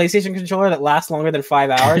making a PlayStation controller that lasts longer than 5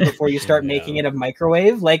 hours before you start making it a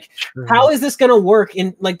microwave? Like, how is this going to work?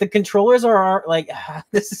 In like the controllers are like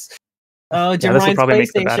this is. Oh, Jim Ryan's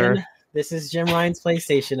PlayStation. This is Jim Ryan's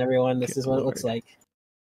PlayStation, everyone. This is what it looks like.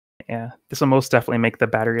 Yeah, this will most definitely make the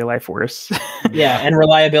battery life worse. Yeah, and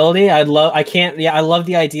reliability. I love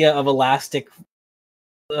the idea of elastic,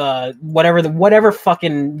 whatever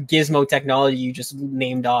fucking gizmo technology you just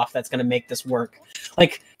named off that's gonna make this work.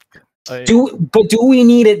 Like, do we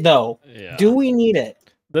need it though? Yeah. Do we need it?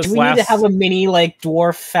 Do we need to have a mini like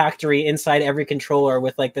dwarf factory inside every controller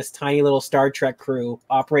with like this tiny little Star Trek crew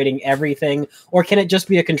operating everything, or can it just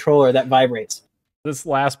be a controller that vibrates? This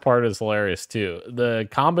last part is hilarious too. The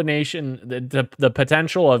combination, the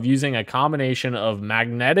potential of using a combination of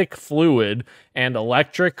magnetic fluid and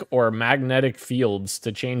electric or magnetic fields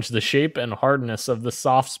to change the shape and hardness of the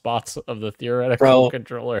soft spots of the theoretical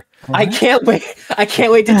controller. I can't wait. I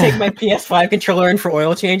can't wait to take my PS5 controller in for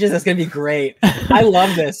oil changes. That's gonna be great. I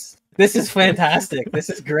love this. This is fantastic.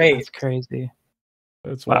 This is great. That's crazy.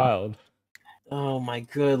 That's wild. Oh my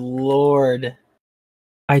good lord.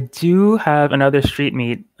 I do have another street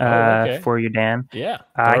meet for you, Dan. Yeah.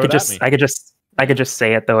 I could just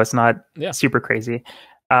say it though. It's not super crazy.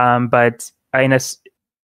 But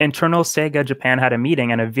internal Sega Japan had a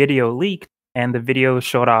meeting and a video leaked, and the video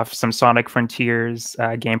showed off some Sonic Frontiers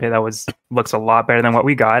gameplay that looks a lot better than what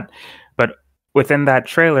we got. But within that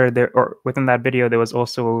trailer, within that video, there was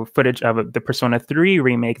also footage of the Persona 3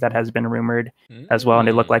 remake that has been rumored as well, and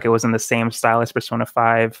it looked like it was in the same style as Persona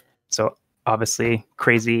 5. So obviously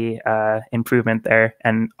crazy improvement there.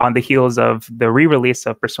 And on the heels of the re-release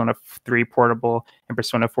of Persona 3 Portable and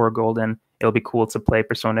Persona 4 Golden, it'll be cool to play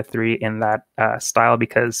Persona 3 in that style,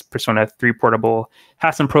 because Persona 3 Portable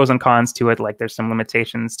has some pros and cons to it. Like there's some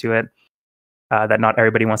limitations to it that not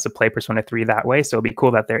everybody wants to play Persona 3 that way. So it'll be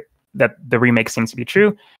cool that the remake seems to be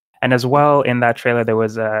true. And as well, in that trailer, there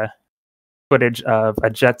was footage of a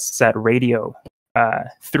Jet Set Radio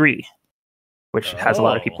 3, which has a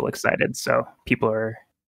lot of people excited. So people are,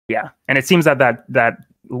 and it seems that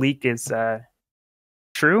leak is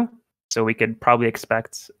true. So we could probably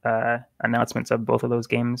expect announcements of both of those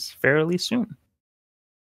games fairly soon.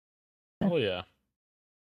 Oh yeah,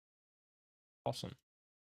 awesome.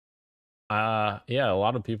 A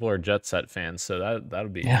lot of people are Jet Set fans, so that'll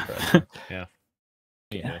be incredible.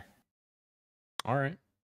 Yeah. All right.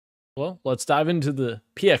 Well, let's dive into the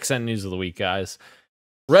PXN news of the week, guys.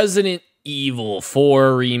 Resident Evil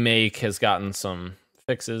 4 Remake has gotten some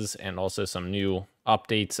fixes and also some new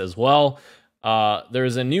updates as well.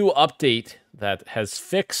 There's a new update that has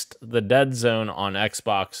fixed the dead zone on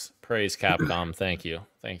Xbox. Praise Capcom. Thank you.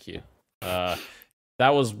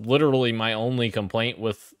 That was literally my only complaint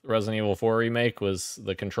with Resident Evil 4 Remake was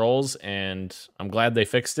the controls, and I'm glad they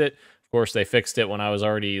fixed it. Of course, they fixed it when I was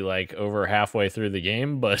already like over halfway through the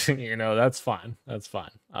game, but that's fine.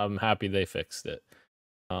 I'm happy they fixed it.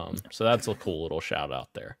 So that's a cool little shout out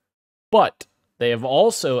there. But they have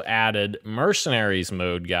also added Mercenaries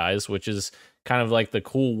mode, guys, which is kind of like the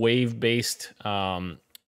cool wave-based, I'll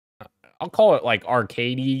call it like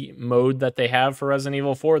arcadey mode that they have for Resident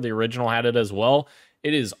Evil 4. The original had it as well.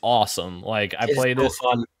 It is awesome. Like I played it.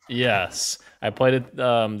 Fun. Yes, I played it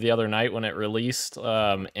the other night when it released,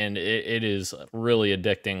 and it is really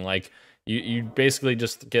addicting. Like you basically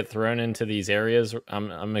just get thrown into these areas.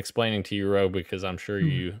 I'm explaining to you, Ro, because I'm sure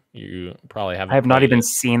you probably haven't. I have not even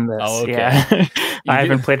seen this. Oh, okay. Yeah. I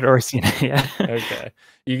haven't played it or seen it yet. Okay.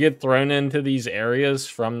 You get thrown into these areas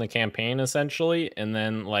from the campaign essentially, and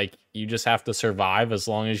then like you just have to survive as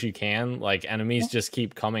long as you can. Like enemies just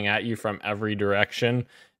keep coming at you from every direction,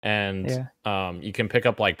 and you can pick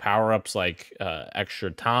up like power-ups like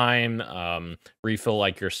extra time, refill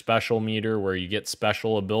like your special meter where you get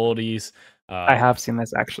special abilities. I have seen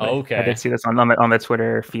this actually. Okay. I did see this on the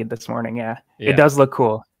Twitter feed this morning. Yeah. It does look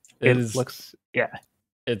cool. It looks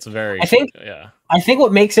it's very I think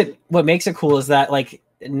what makes it cool is that like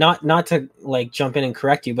not to like jump in and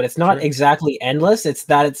correct you, but it's not exactly endless. It's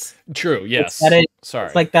that it's true. Yes. Sorry.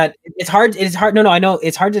 It's like that. It's hard. No, I know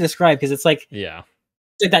it's hard to describe because it's like it's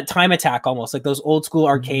like that time attack almost like those old school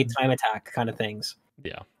arcade time attack kind of things.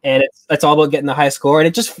 Yeah. And it's all about getting the high score,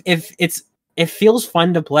 and it feels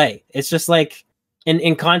fun to play. It's just like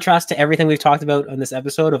in contrast to everything we've talked about on this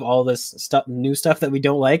episode of all this new stuff that we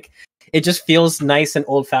don't like. It just feels nice and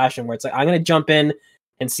old fashioned where it's like, I'm going to jump in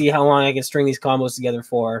and see how long I can string these combos together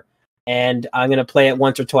for. And I'm going to play it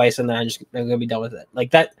once or twice and then I'm going to be done with it.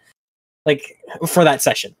 Like that, like for that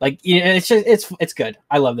session, like it's good.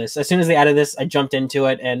 I love this. As soon as they added this, I jumped into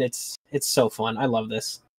it and it's so fun. I love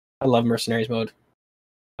this. I love Mercenaries mode.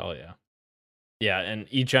 Oh yeah. Yeah. And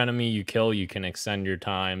each enemy you kill, you can extend your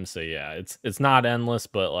time. So yeah, it's not endless,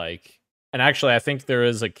 but like, and actually, I think there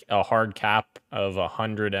is a hard cap of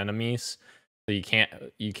 100 enemies, so you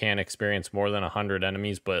can't experience more than 100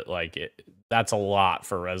 enemies. But like that's a lot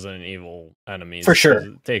for Resident Evil enemies for sure.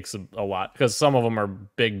 It takes a lot because some of them are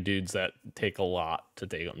big dudes that take a lot to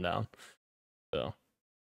take them down. So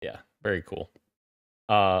yeah, very cool.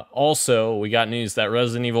 Also, we got news that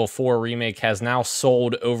Resident Evil 4 Remake has now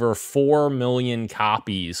sold over 4 million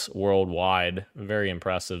copies worldwide. Very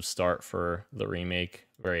impressive start for the remake.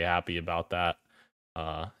 Very happy about that.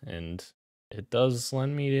 And it does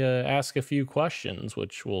lend me to ask a few questions,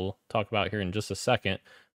 which we'll talk about here in just a second.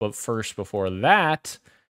 But first, before that,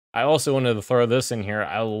 I also wanted to throw this in here.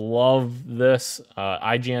 I love this.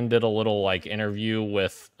 IGN did a little like interview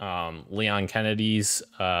with Leon Kennedy's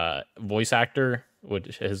voice actor,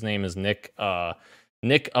 which his name is Nick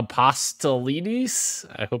Apostolides.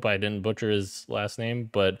 I hope I didn't butcher his last name,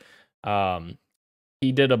 but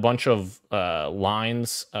he did a bunch of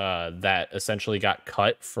lines that essentially got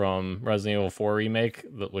cut from Resident Evil 4 Remake,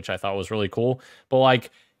 which I thought was really cool. But like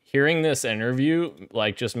hearing this interview,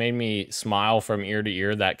 like just made me smile from ear to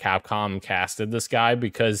ear that Capcom casted this guy,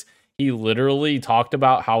 because he literally talked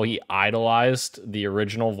about how he idolized the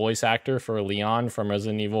original voice actor for Leon from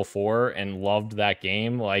Resident Evil 4 and loved that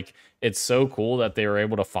game. Like, it's so cool that they were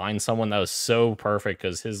able to find someone that was so perfect,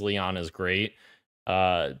 because his Leon is great,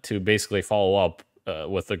 to basically follow up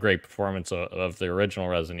with the great performance of the original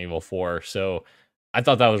Resident Evil 4. So I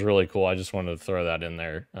thought that was really cool. I just wanted to throw that in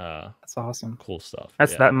there. That's awesome. Cool stuff.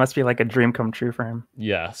 That must be like a dream come true for him.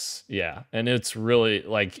 Yes. Yeah. And it's really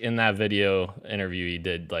like in that video interview he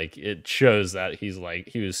did, like it shows that he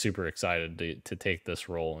was super excited to take this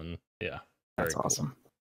role. And yeah. That's awesome. Cool.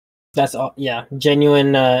 That's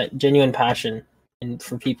genuine passion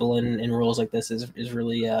for people in roles like this is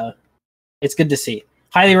really it's good to see.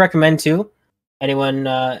 Highly recommend too. Anyone,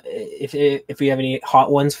 if we have any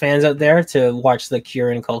Hot Ones fans out there, to watch the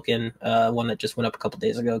Kieran Culkin one that just went up a couple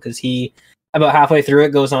days ago, because he, about halfway through it,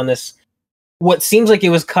 goes on this, what seems like it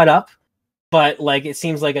was cut up, but like it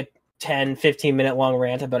seems like a 10-15 minute long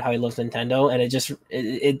rant about how he loves Nintendo, and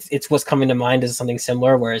it's what's coming to mind is something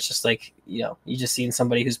similar, where it's just like, you know, you just seeing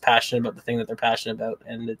somebody who's passionate about the thing that they're passionate about,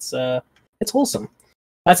 and it's wholesome.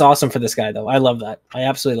 That's awesome for this guy though. I love that. I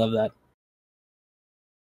absolutely love that.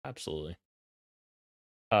 Absolutely.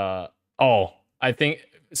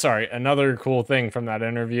 Another cool thing from that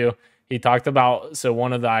interview, he talked about, so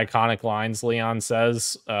one of the iconic lines Leon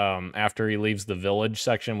says after he leaves the village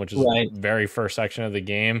section, which is the very first section of the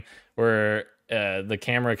game, where the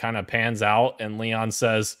camera kind of pans out and Leon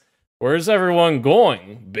says, "Where's everyone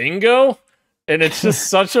going? Bingo?" And it's just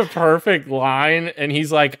such a perfect line. And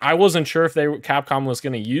he's like, I wasn't sure if Capcom was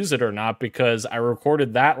going to use it or not, because I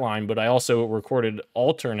recorded that line, but I also recorded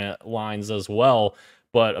alternate lines as well.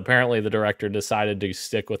 But apparently the director decided to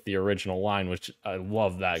stick with the original line, which I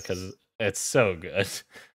love that, because it's so good.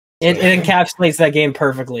 It encapsulates that game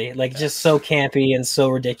perfectly. Like, just so campy and so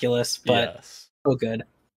ridiculous, but so good.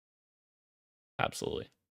 Absolutely.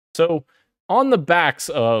 So on the backs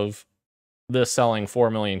of this selling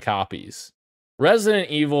 4 million copies, Resident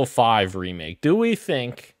Evil 5 Remake, do we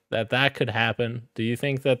think that could happen? Do you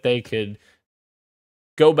think that they could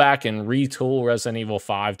go back and retool Resident Evil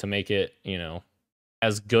 5 to make it, you know,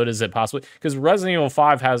 as good as it possibly? Because Resident Evil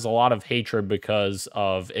 5 has a lot of hatred because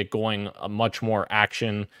of it going a much more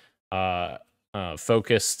action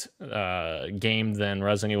focused game than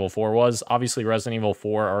Resident Evil 4 was. Obviously, Resident Evil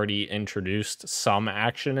 4 already introduced some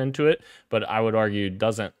action into it, but I would argue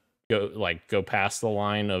doesn't go past the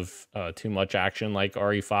line of too much action like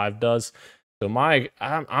RE5 does. So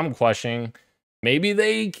I'm questioning, maybe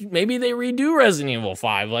they redo Resident Evil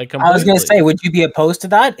 5 like completely. I was gonna say, would you be opposed to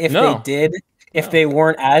that if they did? If they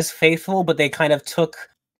weren't as faithful, but they kind of took,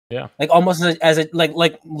 like almost as a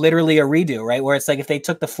like literally a redo, right? Where it's like if they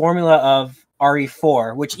took the formula of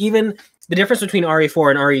RE4, which even the difference between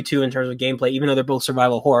RE4 and RE2 in terms of gameplay, even though they're both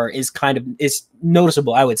survival horror, is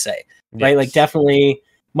noticeable, I would say, right? Like definitely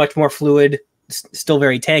much more fluid, still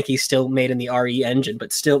very tanky, still made in the RE engine,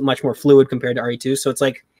 but still much more fluid compared to RE2. So it's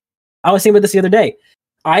like, I was thinking about this the other day.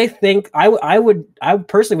 I think I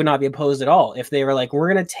personally would not be opposed at all if they were like, we're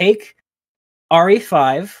gonna take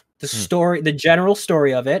RE5, the story, the general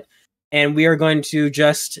story of it, and we are going to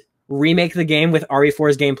just remake the game with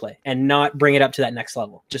RE4's gameplay and not bring it up to that next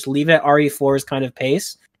level. Just leave it at RE4's kind of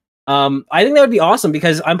pace. I think that would be awesome,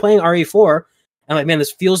 because I'm playing RE4 and like, man,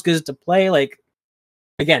 this feels good to play. Like,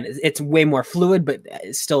 again, it's way more fluid, but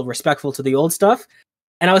it's still respectful to the old stuff.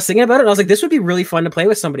 And I was thinking about it, and I was like, this would be really fun to play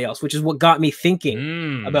with somebody else, which is what got me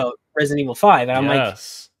thinking about Resident Evil 5. And I'm like,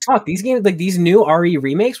 fuck, these games, like these new RE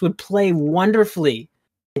remakes would play wonderfully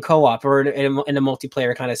in co-op or in a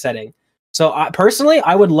multiplayer kind of setting. So personally,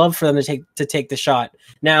 I would love for them to take the shot.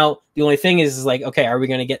 Now, the only thing is like, okay, are we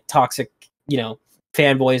going to get toxic, you know,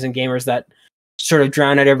 fanboys and gamers that sort of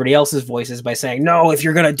drown out everybody else's voices by saying, no, if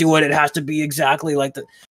you're going to do it, it has to be exactly like the...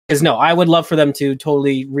 Because no, I would love for them to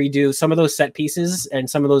totally redo some of those set pieces and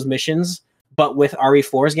some of those missions, but with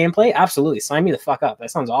RE4's gameplay. Absolutely. Sign me the fuck up.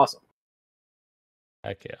 That sounds awesome.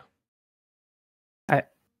 Heck yeah.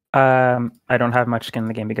 I don't have much skin in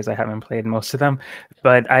the game because I haven't played most of them,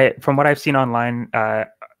 but from what I've seen online,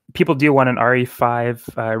 people do want an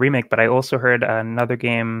RE5 remake, but I also heard another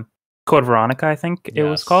game Code Veronica, I think it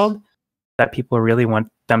was Yes. called. That people really want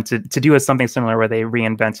them to do something similar, where they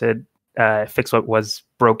reinvented, fix what was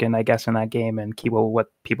broken, I guess, in that game, and keep what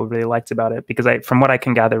people really liked about it. Because from what I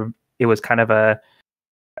can gather, it was kind of a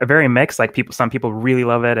very mixed. Like some people really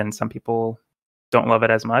love it, and some people don't love it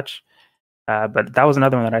as much. But that was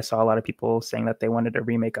another one that I saw a lot of people saying that they wanted a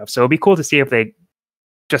remake of. So it'd be cool to see if they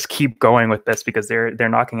just keep going with this, because they're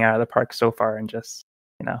knocking it out of the park so far, and just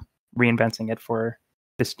reinventing it for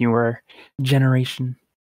this newer generation.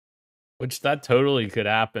 Which that totally could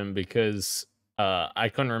happen, because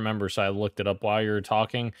I couldn't remember, so I looked it up while you were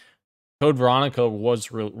talking. Code Veronica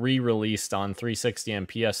was re-released on 360 and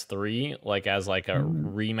PS3, like as like a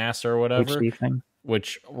remaster or whatever, HD thing.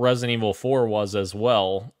 which Resident Evil 4 was as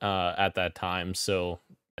well at that time. So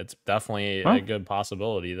it's definitely a good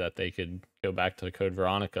possibility that they could go back to Code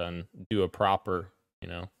Veronica and do a proper,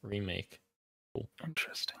 remake. Cool.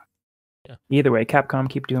 Interesting. Yeah. Either way, Capcom,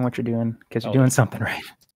 keep doing what you're doing, because you're doing something right.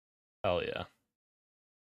 Hell yeah.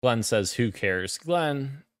 Glenn says, "Who cares?"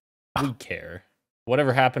 Glenn, we care.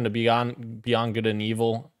 Whatever happened to Beyond Good and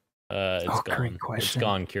Evil? It's gone. Great question. It's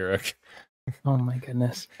gone, Keurig. Oh my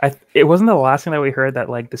goodness! It wasn't the last thing that we heard that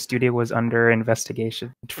like the studio was under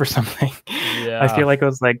investigation for something. Yeah, I feel like it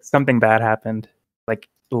was like something bad happened, like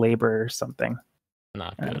labor or something.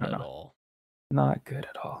 Not good at all. Not good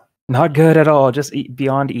at all. Not good at all. Just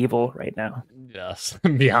beyond evil right now. Yes,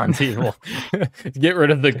 beyond evil. Get rid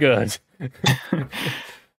of the good.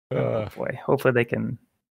 Oh boy! Hopefully they can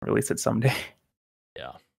release it someday.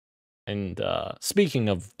 Yeah. And speaking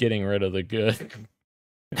of getting rid of the good,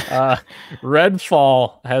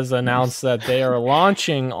 Redfall has announced that they are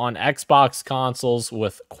launching on Xbox consoles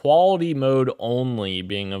with quality mode only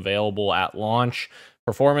being available at launch.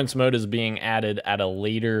 Performance mode is being added at a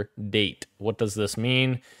later date. What does this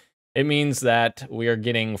mean? It means that we are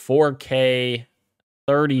getting 4K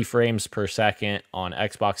 30 frames per second on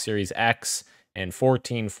Xbox Series X and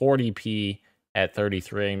 1440p at 30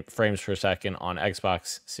 frames per second on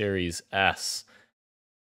Xbox Series S.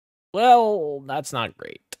 Well, that's not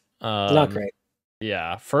great. Not great.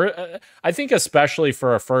 Yeah, I think especially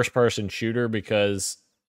for a first-person shooter, because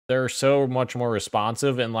they're so much more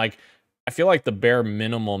responsive, and like I feel like the bare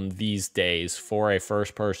minimum these days for a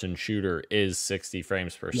first-person shooter is 60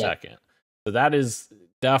 frames per second. So that is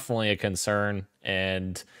definitely a concern,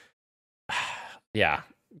 and yeah,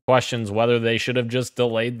 questions whether they should have just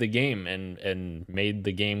delayed the game and made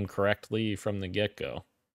the game correctly from the get-go.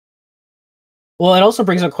 Well, it also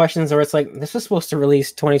brings up questions where it's like, this was supposed to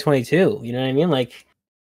release 2022. You know what I mean? Like,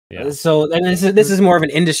 so and this is more of an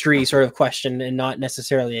industry sort of question and not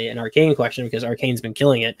necessarily an Arcane question, because Arcane's been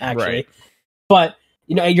killing it actually. Right. But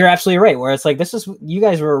you're absolutely right. Where it's like, you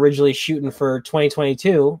guys were originally shooting for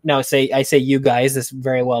 2022. Now, I say you guys. This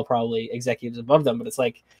very well probably executives above them, but it's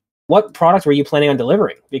like, what product were you planning on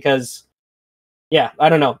delivering? Because, yeah, I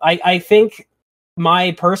don't know. I think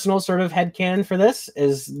my personal sort of headcanon for this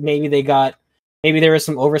is maybe there was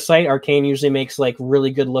some oversight. Arcane usually makes like really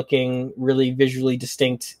good looking, really visually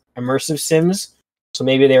distinct, immersive sims. So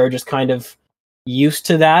maybe they were just kind of used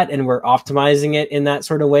to that and we're optimizing it in that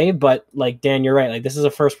sort of way. But like, Dan, you're right. Like, this is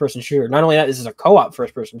a first person shooter. Not only that, this is a co-op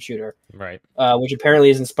first person shooter, right? Which apparently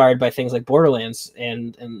is inspired by things like Borderlands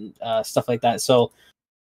and stuff like that. So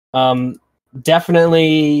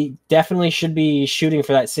definitely should be shooting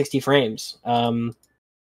for that 60 frames.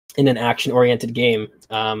 In an action-oriented game,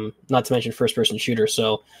 not to mention first-person shooter.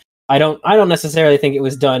 So, I don't necessarily think it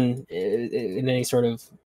was done in any sort of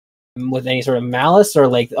with any sort of malice or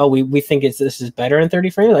like, oh, we think this is better in 30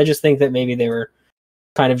 frames. I just think that maybe they were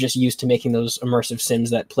kind of just used to making those immersive sims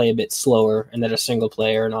that play a bit slower and that are single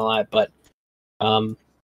player and all that. But,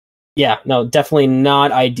 yeah, no, definitely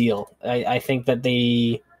not ideal. I think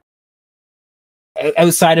that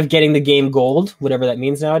outside of getting the game gold, whatever that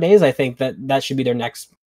means nowadays, I think that should be their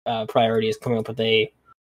next priority, is coming up with a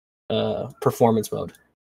performance mode,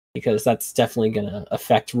 because that's definitely going to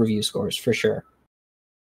affect review scores for sure.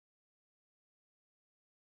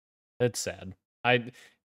 It's sad. I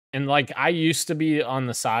used to be on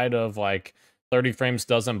the side of like 30 frames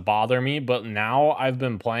doesn't bother me, but now I've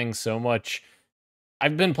been playing so much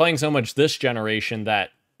this generation that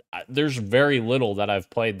there's very little that I've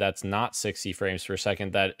played that's not 60 frames per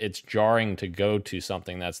second that it's jarring to go to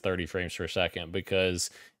something that's 30 frames per second, because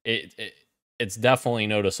it's definitely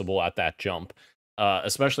noticeable at that jump.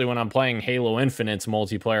 Especially when I'm playing Halo Infinite's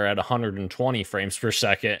multiplayer at 120 frames per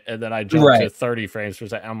second, and then I jump to 30 frames per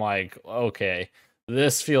second. I'm like, okay,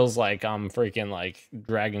 this feels like I'm freaking like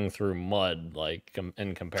dragging through mud, like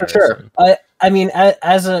in comparison. For sure. I mean,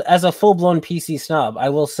 as a full blown PC snob, I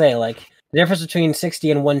will say like the difference between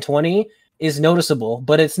 60 and 120 is noticeable,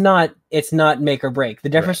 but it's not make or break. The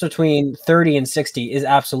difference between 30 and 60 is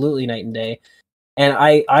absolutely night and day. And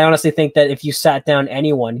I honestly think that if you sat down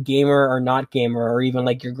anyone, gamer or not gamer, or even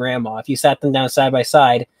like your grandma, if you sat them down side by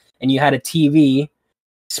side and you had a TV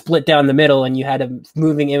split down the middle and you had a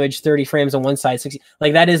moving image 30 frames on one side, 60,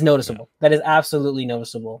 like that is noticeable. That is absolutely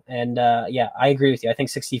noticeable. And yeah, I agree with you. I think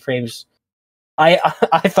 60 frames, I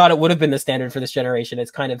thought it would have been the standard for this generation.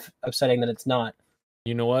 It's kind of upsetting that it's not.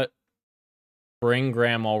 You know what? Bring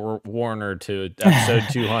Grandma Warner to episode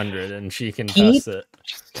 200 and she can test it.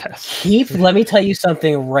 Keep, let me tell you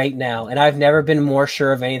something right now, and I've never been more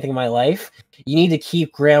sure of anything in my life. You need to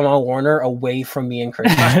keep Grandma Warner away from me and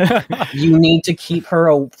Chris. You need to keep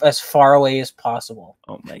her as far away as possible.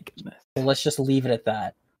 Oh my goodness. So let's just leave it at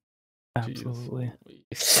that. Absolutely.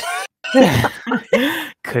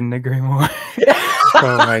 Couldn't agree more.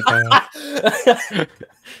 Oh my god.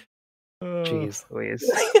 Jeez Louise.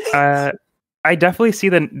 I definitely see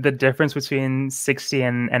the difference between 60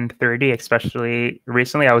 and 30, especially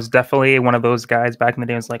recently. I was definitely one of those guys back in the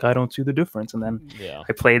day who's like, I don't see the difference. And then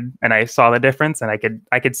I played and I saw the difference, and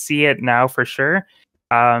I could see it now for sure.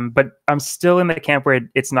 But I'm still in the camp where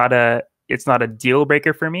it's not a deal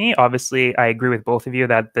breaker for me. Obviously, I agree with both of you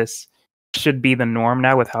that this should be the norm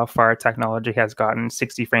now with how far technology has gotten.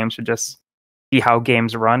 60 frames should just be how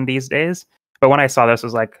games run these days. But when I saw this, I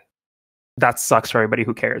was like, that sucks for everybody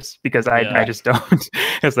who cares, because I just don't.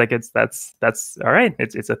 It's like that's all right.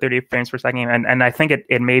 It's a 30 frames per second game, and I think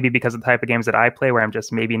it may be because of the type of games that I play, where I'm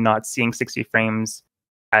just maybe not seeing 60 frames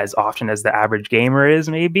as often as the average gamer is,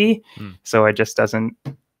 maybe. So it just doesn't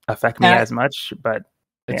affect me as much. But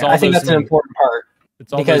it's I think that's an important part.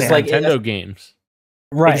 It's all because like Nintendo games,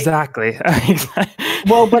 right? Exactly.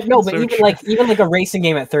 Well, but no, but So even like a racing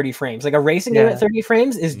game at 30 frames, like a racing game at 30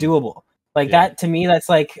 frames is doable. Like that, to me, that's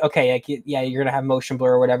like, okay, like, yeah, you're going to have motion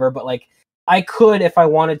blur or whatever, but like I could, if I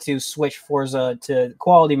wanted to, switch Forza to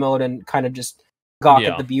quality mode and kind of just gawk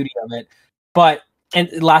at the beauty of it. But, and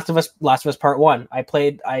Last of Us Part 1, I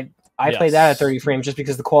played that at 30 frames just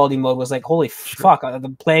because the quality mode was like, holy fuck,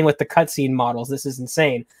 I'm playing with the cutscene models, this is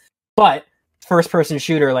insane. But first person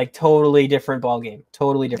shooter, like totally different ball game.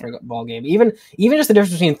 Even just the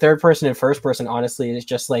difference between third person and first person, honestly, is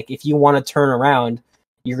just like, if you want to turn around,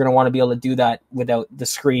 you're going to want to be able to do that without the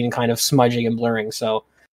screen kind of smudging and blurring. So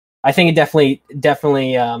I think it definitely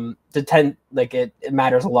it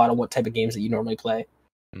matters a lot on what type of games that you normally play.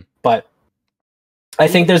 But I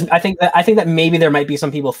think that maybe there might be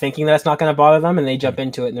some people thinking that it's not going to bother them, and they jump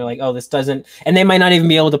into it and they're like, oh, this doesn't, and they might not even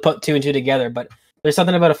be able to put two and two together. But there's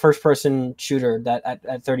something about a first person shooter that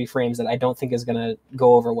at 30 frames that I don't think is going to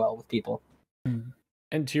go over well with people.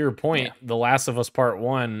 And to your point, The Last of Us Part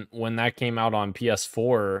 1, when that came out on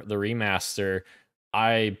PS4, the remaster,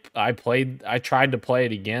 I tried to play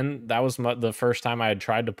it again. That was the first time I had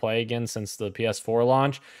tried to play again since the PS4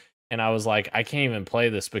 launch. And I was like, I can't even play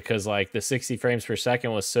this because like the 60 frames per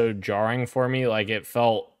second was so jarring for me. Like it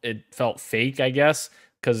felt fake, I guess,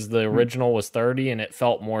 because the original was 30 and it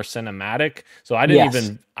felt more cinematic. So I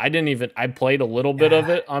played a little bit of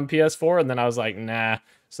it on PS4 and then I was like, nah.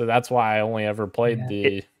 So that's why I only ever played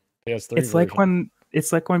the PS3 version.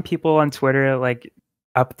 It's like when people on Twitter like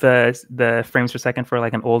up the frames per second for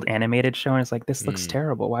like an old animated show, and it's like, this looks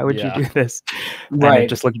terrible. Why would you do this? Right. And it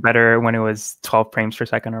just looked better when it was 12 frames per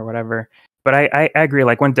second or whatever. But I agree.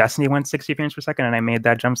 Like when Destiny went 60 frames per second and I made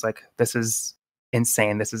that jump, it's like, this is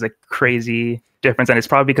insane. This is a crazy difference. And it's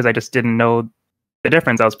probably because I just didn't know the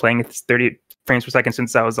difference. I was playing 30 frames per second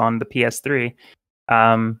since I was on the PS3.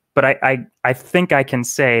 But I think I can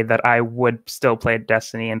say that I would still play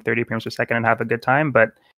Destiny in 30 frames per second and have a good time.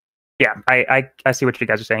 But yeah, I see what you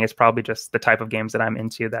guys are saying. It's probably just the type of games that I'm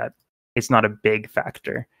into that it's not a big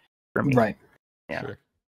factor for me. Right. Yeah. Sure.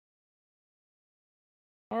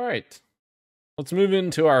 All right. Let's move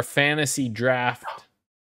into our fantasy draft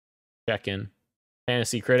check-in.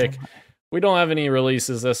 Fantasy Critic. We don't have any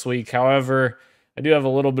releases this week. However, I do have a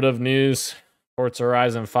little bit of news. Forza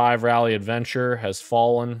Horizon 5 Rally Adventure has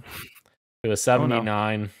fallen to a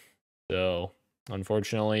 79. So,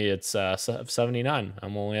 unfortunately, it's 79.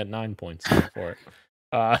 I'm only at 9 points for it.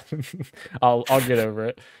 I'll get over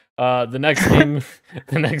it. The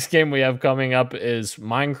next game we have coming up is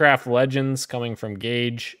Minecraft Legends, coming from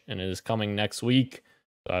Gage, and it is coming next week.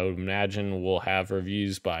 So I would imagine we'll have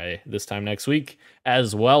reviews by this time next week,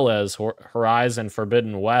 as well as Horizon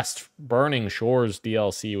Forbidden West Burning Shores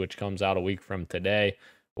DLC, which comes out a week from today.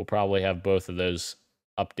 We'll probably have both of those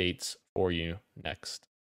updates for you next.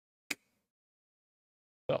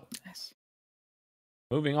 So, nice.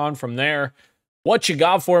 Moving on from there, what you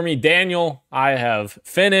got for me, Daniel? I have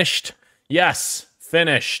finished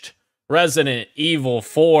Resident Evil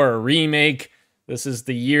 4 Remake. This is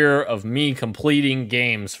the year of me completing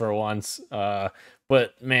games for once.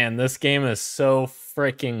 But man, this game is so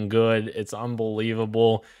freaking good. It's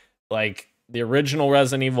unbelievable. Like, the original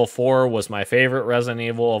Resident Evil 4 was my favorite Resident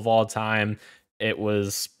Evil of all time. It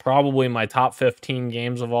was probably my top 15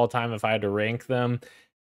 games of all time if I had to rank them.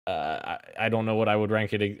 I don't know what I would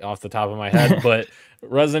rank it off the top of my head, but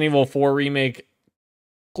Resident Evil 4 Remake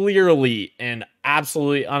clearly and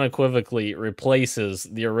absolutely unequivocally replaces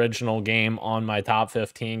the original game on my top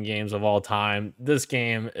 15 games of all time. This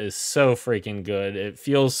game is so freaking good. It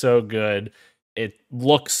feels so good. It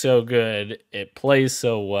looks so good. It plays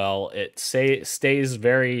so well. It stays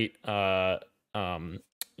very,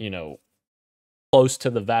 close to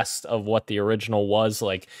the vest of what the original was.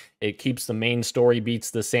 Like, it keeps the main story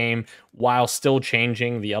beats the same while still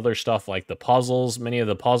changing the other stuff, like the puzzles. Many of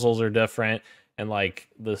the puzzles are different, and like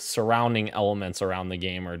the surrounding elements around the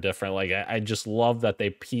game are different. Like, I just love that they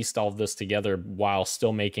pieced all of this together while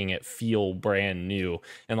still making it feel brand new.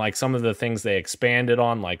 And like some of the things they expanded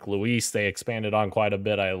on, like Luis, they expanded on quite a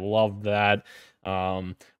bit. I love that.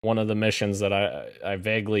 One of the missions that I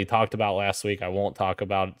vaguely talked about last week, I won't talk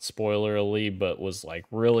about spoilerly, but was like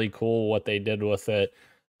really cool what they did with it.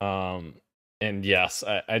 And yes,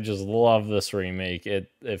 I just love this remake.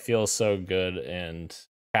 It feels so good, and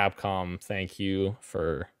Capcom, thank you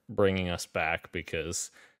for bringing us back, because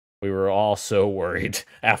we were all so worried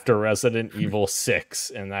after Resident Evil 6,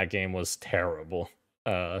 and that game was terrible.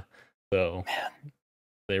 So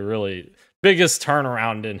they really, biggest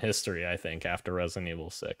turnaround in history, I think, after Resident Evil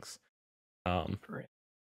 6. But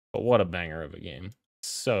what a banger of a game.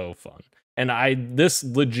 So fun. And this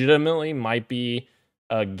legitimately might be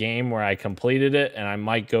a game where I completed it and I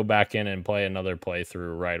might go back in and play another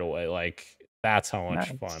playthrough right away. Like, that's how much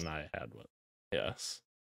fun I had with it. Yes.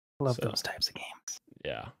 Love those types of games.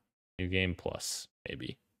 Yeah. New Game Plus,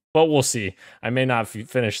 maybe. But we'll see. I may not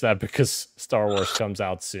finish that because Star Wars comes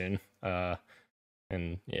out soon. And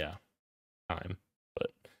yeah, time.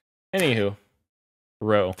 But anywho,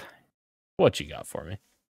 Ro, what you got for me?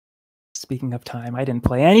 Speaking of time, I didn't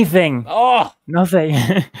play anything. Oh, nothing.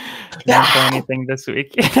 Didn't play anything this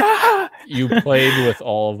week. You played with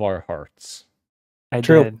all of our hearts. I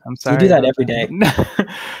did. I'm sorry. You do that every day.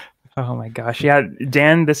 Oh my gosh. Yeah,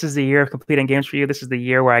 Dan, this is the year of completing games for you. This is the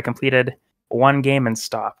year where I completed one game and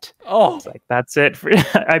stopped. Oh, it's like, that's it.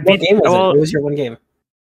 What game was it? What was your one game?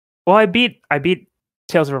 Well, I beat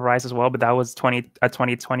Tales of Arise as well, but that was a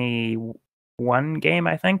 2021 game,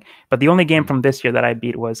 I think. But the only game from this year that I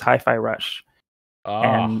beat was Hi-Fi Rush.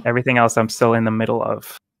 And everything else I'm still in the middle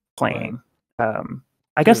of playing.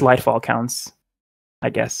 I guess Lightfall counts, I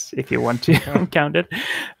guess, if you want to count it.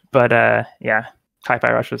 But yeah,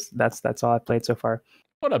 Hi-Fi Rush that's all I played so far.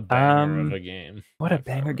 What a banger of a game. What a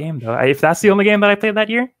banger game, though. If that's the only game that I played that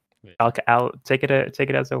year, I'll take it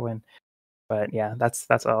as a win. But yeah,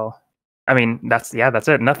 that's all. I mean, that's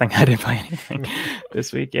it. Nothing. I didn't play anything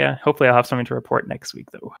this week. Yeah, hopefully I'll have something to report next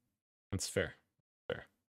week, though. That's fair.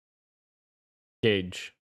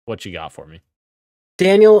 Gage, what you got for me?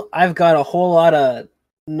 Daniel, I've got a whole lot of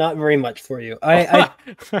not very much for you. I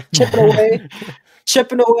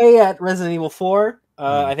chipping away at Resident Evil 4.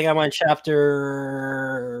 I think I'm on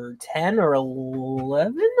chapter 10 or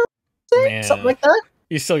 11, something like that.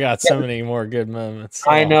 You still got so many more good moments.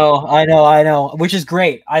 I know, which is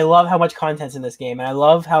great. I love how much content's in this game, and I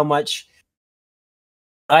love how much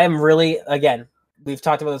I am really, again, we've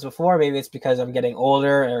talked about this before, maybe it's because I'm getting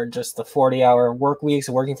older or just the 40-hour work weeks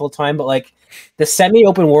and working full time, but like the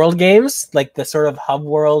semi-open world games, like the sort of hub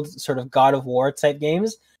world, sort of God of War type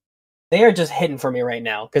games, they are just hitting for me right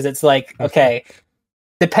now, because it's like, okay,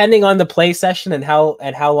 depending on the play session and how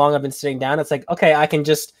long I've been sitting down, it's like, okay,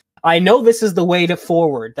 I know this is the way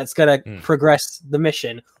forward that's going to progress the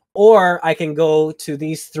mission. Or I can go to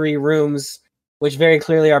these 3 rooms, which very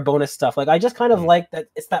clearly are bonus stuff. Like, I just kind of like that.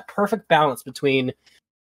 It's that perfect balance between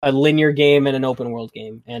a linear game and an open world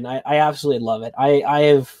game. And I absolutely love it.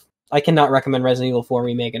 I cannot recommend Resident Evil 4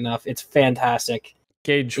 Remake enough. It's fantastic.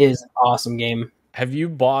 Gage, it is an awesome game. Have you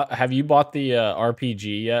bought the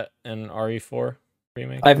RPG yet in RE4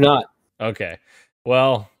 Remake? I've not. Okay.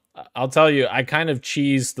 Well, I'll tell you, I kind of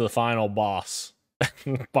cheesed the final boss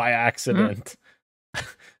by accident.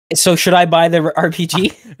 So should I buy the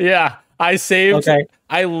RPG? Yeah, I saved. Okay.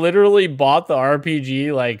 I literally bought the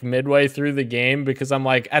RPG like midway through the game because I'm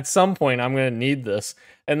like, at some point I'm going to need this.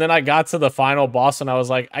 And then I got to the final boss and I was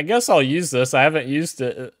like, I guess I'll use this. I haven't used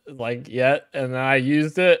it like yet. And then I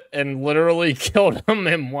used it and literally killed him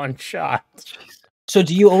in one shot. So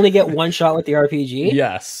do you only get one shot with the RPG?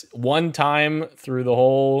 Yes. One time through the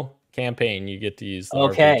whole campaign, you get to use the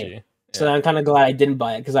RPG. So I'm kind of glad I didn't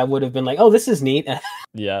buy it because I would have been like, "Oh, this is neat."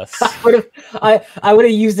 Yes. I would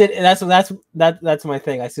have used it. That's my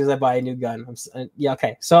thing. As soon as I buy a new gun, yeah,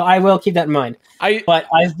 okay. So I will keep that in mind. But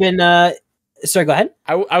I've been. Sorry, go ahead.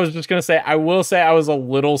 I was just gonna say, I will say I was a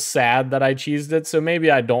little sad that I cheesed it, so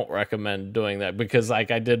maybe I don't recommend doing that because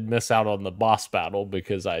like I did miss out on the boss battle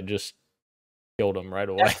because I just killed him right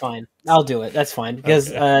away. That's fine. I'll do it. That's fine because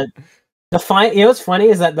you know what's funny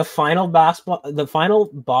is that the final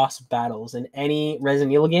boss battles in any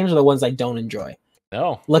Resident Evil games are the ones I don't enjoy.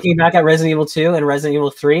 No. Looking back at Resident Evil 2 and Resident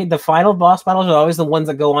Evil 3, the final boss battles are always the ones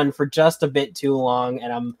that go on for just a bit too long,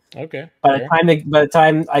 and I'm okay. By the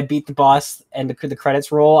time I beat the boss and the credits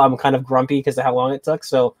roll, I'm kind of grumpy because of how long it took.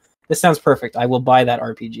 So this sounds perfect. I will buy that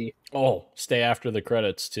RPG. Oh, stay after the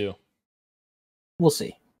credits too. We'll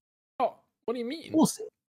see. Oh, what do you mean? We'll see.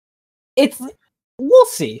 We'll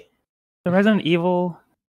see. The Resident Evil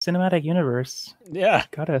cinematic universe. Yeah.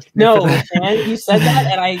 Got us. No, man, you said that,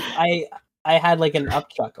 and I had like an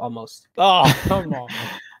upchuck almost. Oh, come on.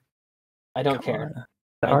 I don't care.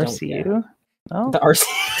 The RCU? No. The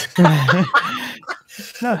RCU.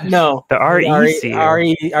 No. The RECU.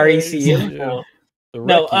 RECU.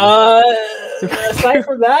 No. Aside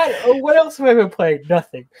from that, what else have I been playing?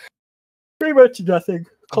 Nothing. Pretty much nothing.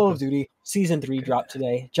 Call of Duty Season 3 dropped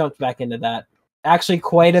today. Jumped back into that. Actually,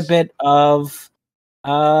 quite a bit of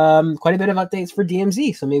updates for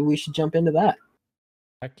DMZ. So maybe we should jump into that.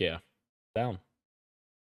 Heck yeah. Down.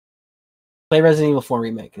 Play Resident Evil 4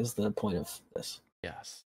 Remake is the point of this.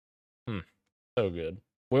 Yes. So good.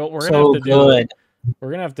 Well, we're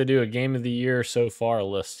gonna have to do a Game of the Year so far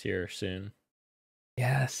list here soon.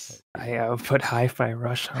 Yes, I put Hi-Fi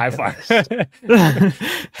Rush on Hi-Fi.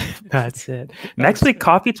 That's it. Next week,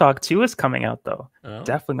 Coffee Talk 2 is coming out, though. Oh.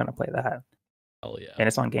 Definitely gonna play that. Oh yeah. And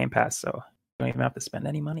it's on Game Pass, so you don't even have to spend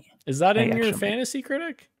any money. Is that in your Fantasy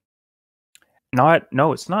Critic?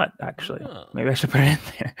 No, it's not actually. Oh. Maybe I should put it in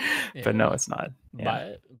there, Yeah. but no, it's not.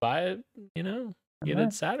 Yeah. Buy it. Get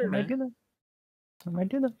it Saturday. I might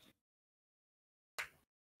do that.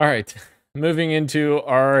 All right, moving into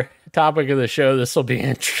our topic of the show. This will be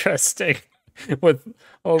interesting with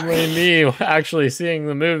only me actually seeing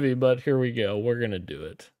the movie, but here we go. We're gonna do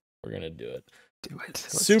it. Do it.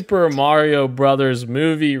 Super Mario Brothers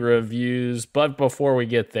movie reviews. But before we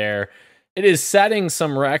get there, it is setting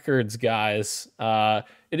some records, guys.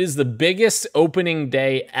 It is the biggest opening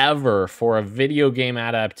day ever for a video game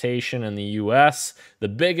adaptation in the US, the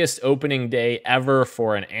biggest opening day ever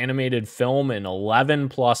for an animated film in 11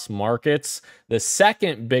 plus markets, the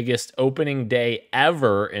second biggest opening day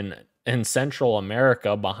ever in Central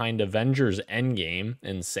America behind Avengers Endgame.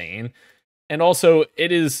 Insane. And also,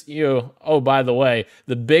 it is, by the way,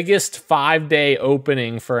 the biggest 5-day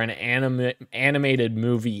opening for an animated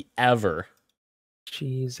movie ever.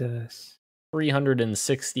 Jesus.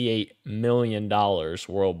 $368 million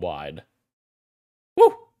worldwide.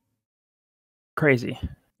 Woo! Crazy.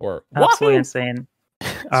 Or absolutely insane.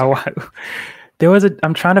 I'm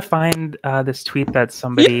trying to find this tweet that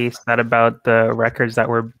somebody said about the records that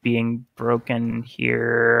were being broken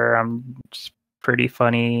here. It's pretty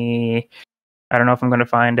funny. I don't know if I'm going to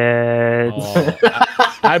find it.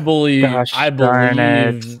 I believe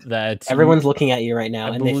that everyone's looking at you right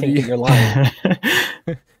now, and they think that you're lying.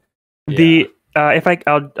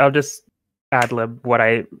 I'll just ad lib what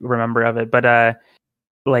I remember of it, but god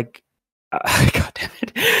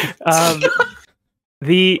damn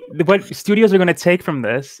it. What studios are going to take from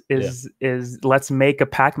this is let's make a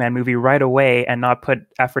Pac-Man movie right away and not put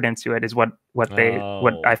effort into it. Is what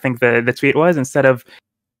I think the tweet was, instead of.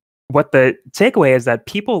 What the takeaway is that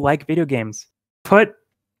people like video games,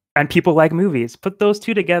 and people like movies. Put those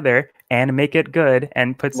two together and make it good,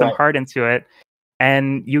 and put some heart into it.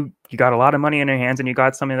 And you got a lot of money in your hands, and you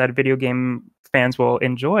got something that video game fans will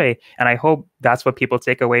enjoy. And I hope that's what people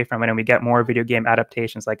take away from it, and we get more video game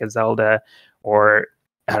adaptations like a Zelda, or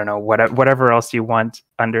I don't know, whatever else you want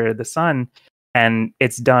under the sun. And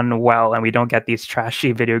it's done well, and we don't get these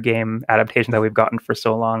trashy video game adaptations that we've gotten for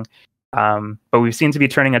so long. But we've seemed to be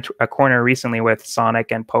turning a corner recently with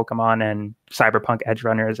Sonic and Pokemon and Cyberpunk Edge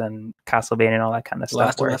Runners and Castlevania and all that kind of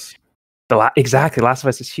stuff. Exactly, Last of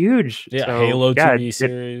Us is huge. Yeah, so, Halo TV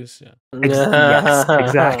series. Yes,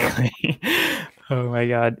 exactly. Oh my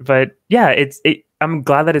god! But yeah, I'm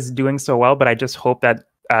glad that it's doing so well. But I just hope that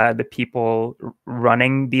the people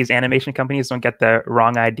running these animation companies don't get the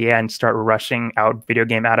wrong idea and start rushing out video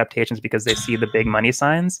game adaptations because they see the big money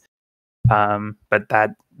signs. But that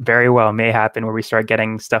very well may happen where we start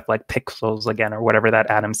getting stuff like Pixels again, or whatever that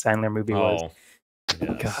Adam Sandler movie was.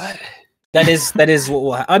 Yes. God, that is what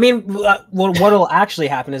will I mean, what'll actually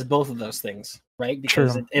happen is both of those things, right?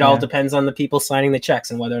 Because True. it all depends on the people signing the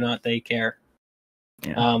checks and whether or not they care.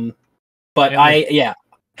 Yeah. But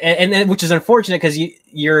and which is unfortunate because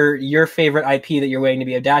your favorite IP that you're waiting to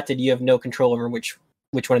be adapted, you have no control over which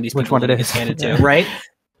one of these people one it gets is. handed to, Yeah. right?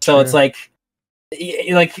 So True. it's like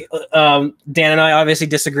Dan and I obviously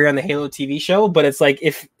disagree on the Halo TV show, but it's like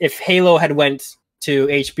if Halo had went to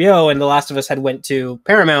HBO and The Last of Us had went to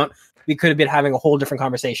Paramount, we could have been having a whole different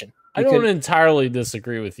conversation. I don't entirely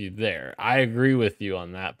disagree with you there. I agree with you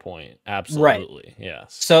on that point. Absolutely.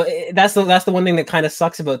 Yes. So that's the one thing that kind of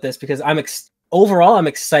sucks about this, because overall I'm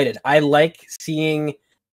excited. I like seeing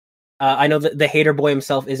I know that the hater boy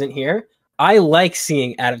himself isn't here. I like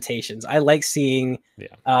seeing adaptations. I like seeing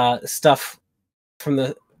stuff from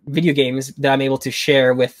the video games that I'm able to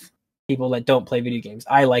share with people that don't play video games.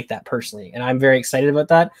 I like that personally, and I'm very excited about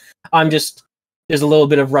that. There's a little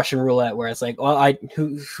bit of Russian roulette where it's like, well,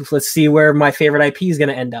 let's see where my favorite IP is going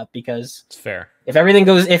to end up, because it's fair. If everything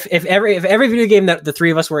goes, if every video game that the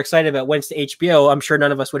three of us were excited about went to HBO, I'm sure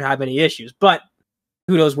none of us would have any issues. But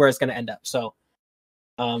who knows where it's going to end up? So,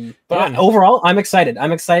 but overall, I'm excited.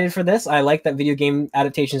 I'm excited for this. I like that video game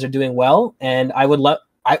adaptations are doing well, and I would love.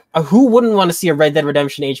 Who wouldn't want to see a Red Dead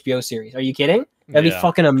Redemption HBO series? Are you kidding? That'd be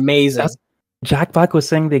fucking amazing. Jack Black was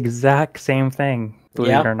saying the exact same thing.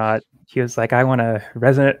 Believe it or not, he was like, "I want a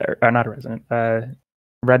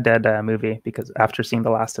Red Dead movie because after seeing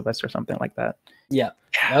The Last of Us or something like that." Yeah,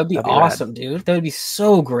 that would be awesome, dude. That would be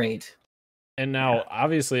so great. And now,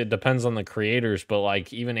 obviously, it depends on the creators, but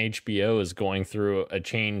like even HBO is going through a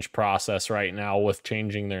change process right now with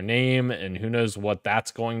changing their name, and who knows what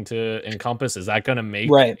that's going to encompass. Is that going to make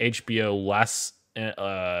HBO less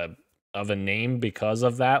of a name because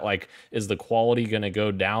of that? Like, is the quality going to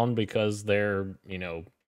go down because they're,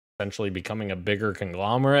 essentially becoming a bigger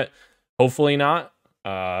conglomerate? Hopefully not.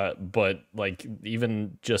 But like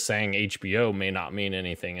even just saying HBO may not mean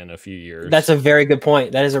anything in a few years. That's a very good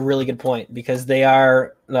point. That is a really good point, because they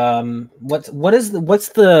are what's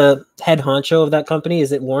the head honcho of that company?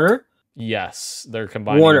 Is it Warner? Yes, they're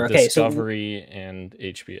combining Warner. Discovery and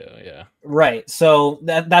HBO. Yeah, right. So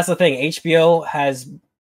that's the thing. HBO has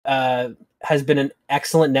been an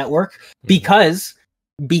excellent network because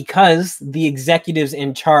the executives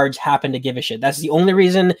in charge happen to give a shit. That's the only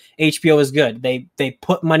reason HBO is good. They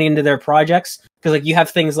put money into their projects, because like you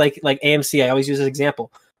have things like AMC. I always use this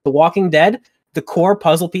example. The Walking Dead, the core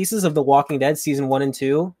puzzle pieces of The Walking Dead season 1 and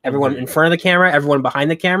 2, everyone in front of the camera, everyone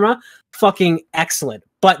behind the camera, fucking excellent.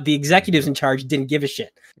 But the executives in charge didn't give a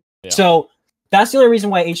shit. Yeah. So that's the only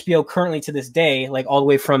reason why HBO currently to this day, like all the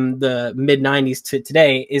way from the mid 90s to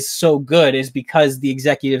today, is so good, is because the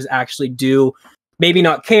executives actually do maybe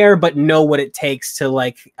not care, but know what it takes to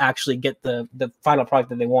like actually get the final product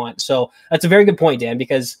that they want. So that's a very good point, Dan,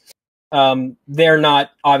 because they are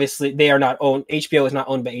not owned. HBO is not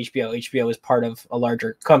owned by HBO. HBO is part of a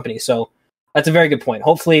larger company. So that's a very good point.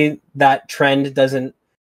 Hopefully that trend doesn't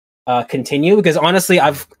continue, because honestly,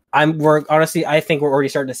 I think we're already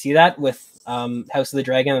starting to see that with House of the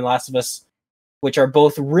Dragon and Last of Us, which are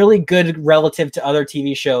both really good relative to other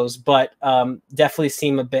TV shows, but definitely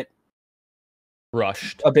seem a bit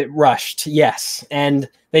rushed. Yes. And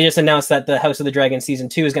they just announced that the House of the Dragon season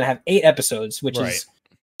 2 is going to have 8 episodes, which is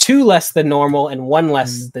 2 less than normal and 1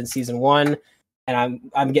 less than season 1. And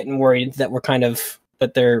I'm getting worried that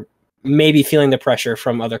that they're maybe feeling the pressure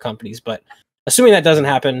from other companies. But assuming that doesn't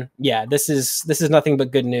happen, this is nothing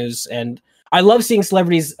but good news. And I love seeing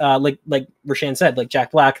celebrities like Rashan said, like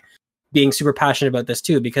Jack Black, being super passionate about this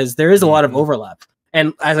too, because there is a lot of overlap.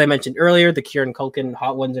 And as I mentioned earlier, the Kieran Culkin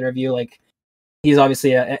Hot Ones interview, like, he's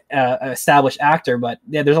obviously a established actor, but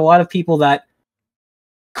there's a lot of people that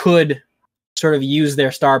could sort of use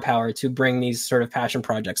their star power to bring these sort of passion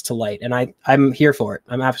projects to light. And I'm here for it.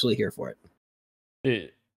 I'm absolutely here for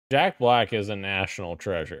it. Jack Black is a national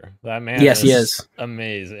treasure. That man he is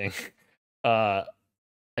amazing.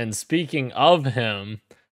 And speaking of him,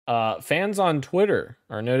 fans on Twitter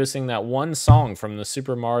are noticing that one song from the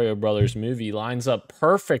Super Mario Brothers movie lines up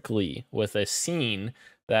perfectly with a scene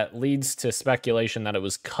that leads to speculation that it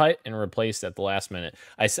was cut and replaced at the last minute.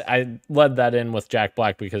 I led that in with Jack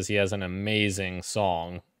Black because he has an amazing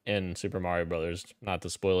song in Super Mario Brothers. Not to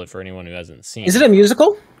spoil it for anyone who hasn't seen it. Is it a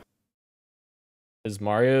musical? Is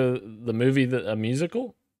Mario the movie a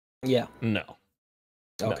musical? Yeah. No.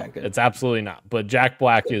 Okay, good. It's absolutely not. But Jack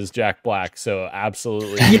Black is Jack Black, so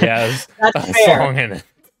absolutely he has a song in it.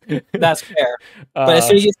 That's fair. But as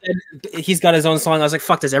soon as you said he's got his own song, I was like,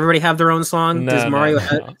 fuck, does everybody have their own song? Does Mario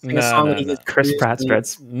sing a song when he gets Chris Pratt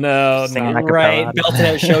starts singing right, belting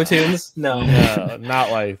out show tunes? No,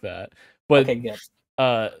 not like that. But Okay, good.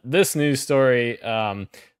 this news story,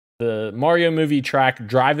 the Mario movie track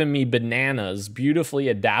Driving Me Bananas beautifully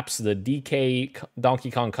adapts the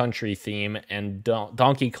Donkey Kong Country theme and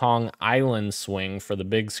Donkey Kong Island swing for the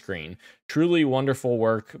big screen. Truly wonderful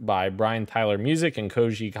work by Brian Tyler Music and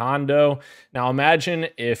Koji Kondo. Now imagine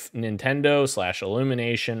if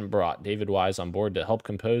Nintendo/Illumination brought David Wise on board to help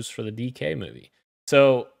compose for the DK movie.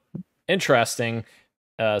 So interesting.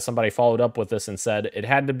 Somebody followed up with this and said it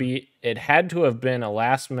had to have been a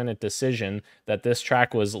last minute decision that this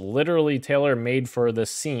track was literally tailor made for the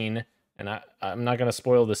scene. And I'm not going to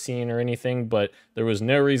spoil the scene or anything, but there was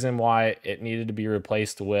no reason why it needed to be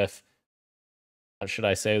replaced with. Should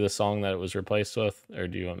I say the song that it was replaced with, or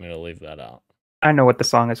do you want me to leave that out? I know what the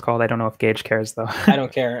song is called. I don't know if Gage cares though. I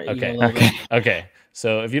don't care. Okay.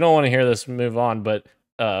 So if you don't want to hear this, move on. But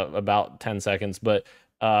about 10 seconds. But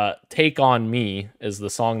Take On Me is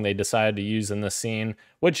the song they decided to use in the scene,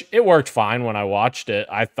 which it worked fine when I watched it.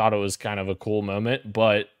 I thought it was kind of a cool moment,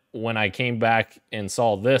 but when I came back and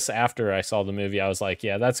saw this after I saw the movie, I was like,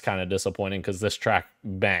 yeah, that's kind of disappointing because this track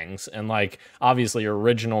bangs. And like, obviously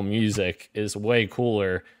original music is way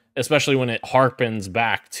cooler, especially when it harpens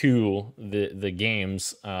back to the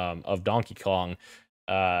games of Donkey Kong.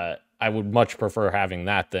 I would much prefer having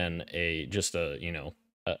that than just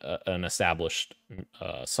an established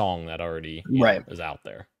song that already is out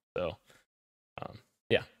there. So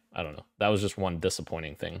yeah, I don't know. That was just one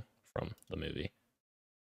disappointing thing from the movie.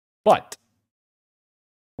 But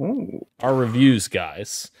our reviews,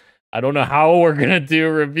 guys. I don't know how we're gonna do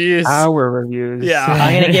reviews. Our reviews. Yeah.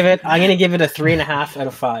 I'm gonna give it a 3.5 out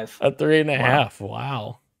of 5. A 3.5.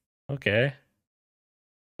 Wow. Okay.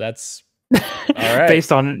 That's all right.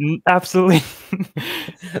 Based on absolutely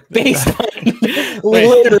Based on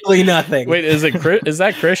literally nothing. Wait, is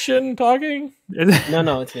that Christian talking?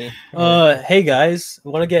 No, it's me. Hey guys,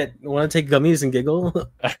 want to take gummies and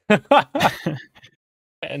giggle?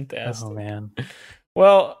 Fantastic. Oh man.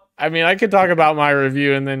 Well, I mean, I could talk about my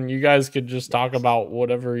review and then you guys could just talk about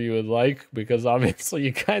whatever you would like because obviously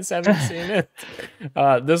you guys haven't seen it.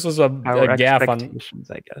 This was a gaff on,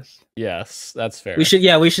 I guess. Yes, that's fair. We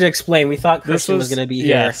should explain. We thought Christian was going to be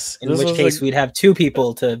here, in which case we'd have two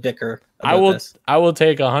people to bicker about this. I will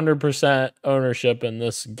take 100% ownership in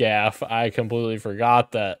this gaff. I completely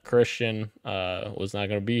forgot that Christian was not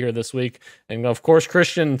going to be here this week. And of course,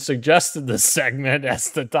 Christian suggested this segment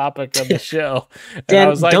as the topic of the show. And Dan, I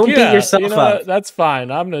was like, don't beat yourself up. What? That's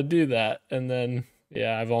fine. I'm going to do that. And then,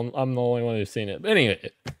 yeah, I'm the only one who's seen it. But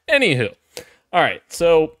anywho. All right.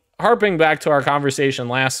 So harping back to our conversation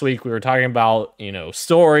last week, we were talking about,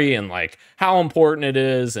 story and like how important it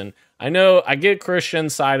is. And I know I get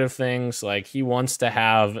Christian's side of things. Like he wants to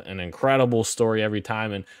have an incredible story every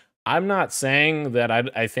time. And I'm not saying that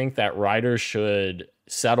I think that writers should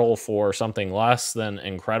settle for something less than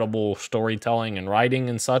incredible storytelling and writing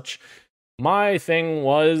and such. My thing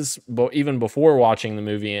was, even before watching the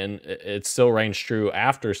movie, and it still reigns true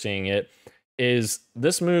after seeing it, is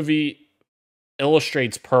this movie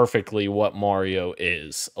illustrates perfectly what Mario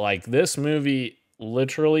is. Like this movie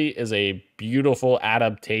literally is a beautiful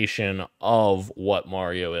adaptation of what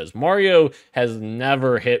Mario is. Mario has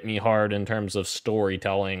never hit me hard in terms of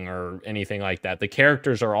storytelling or anything like that. The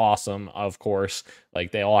characters are awesome, of course.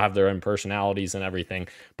 Like they all have their own personalities and everything.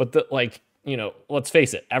 But let's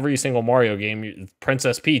face it, every single Mario game,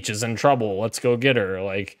 Princess Peach is in trouble. Let's go get her.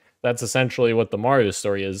 Like that's essentially what the Mario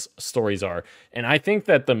stories are. And I think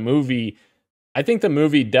the movie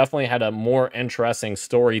definitely had a more interesting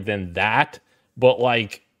story than that. But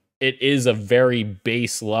like it is a very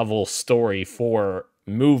base level story for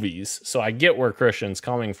movies. So I get where Christian's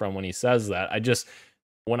coming from when he says that.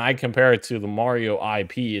 When I compare it to the Mario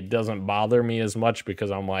IP, it doesn't bother me as much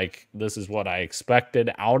because I'm like, this is what I expected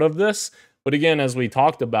out of this. But again, as we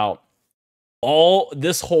talked about,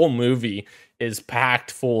 this whole movie is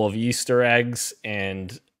packed full of Easter eggs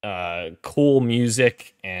and cool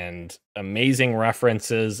music and amazing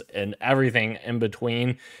references and everything in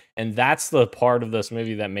between. And that's the part of this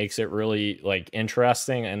movie that makes it really like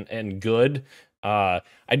interesting and good. I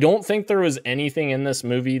don't think there was anything in this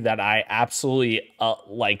movie that I absolutely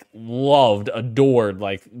loved, adored,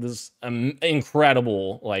 like this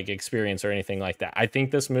incredible like experience or anything like that. I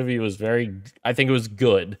think this movie was I think it was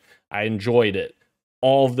good. I enjoyed it.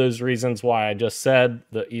 All of those reasons why I just said,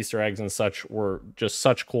 the Easter eggs and such were just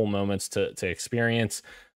such cool moments to experience.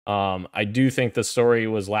 I do think the story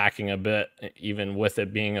was lacking a bit, even with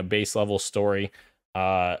it being a base level story.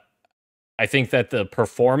 I think that the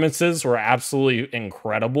performances were absolutely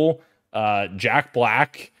incredible. Jack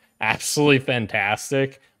Black, absolutely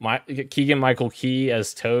fantastic. Keegan-Michael Key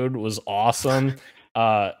as Toad was awesome.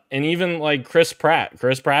 And even like Chris Pratt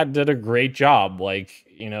did a great job. Like,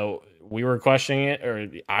 you know, we were questioning it, or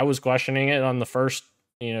I was questioning it on the first,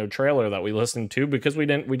 you know, trailer that we listened to, because we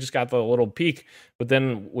just got the little peek, but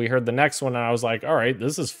then we heard the next one and I was like, all right,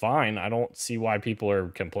 this is fine. I don't see why people are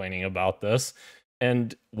complaining about this.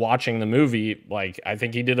 And watching the movie, like, I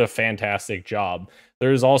think he did a fantastic job.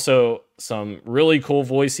 There's also some really cool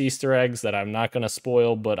voice Easter eggs that I'm not going to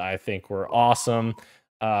spoil, but I think were awesome.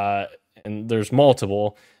 And there's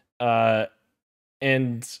multiple.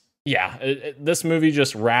 And yeah, this movie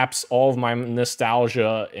just wraps all of my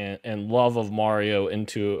nostalgia and love of Mario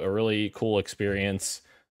into a really cool experience.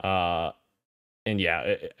 And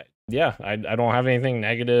yeah, I don't have anything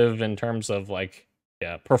negative in terms of like,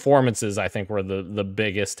 yeah, performances. I think were the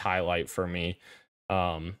biggest highlight for me.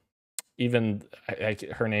 Even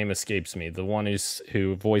her name escapes me. The one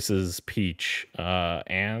who voices Peach,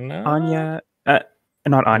 Anya.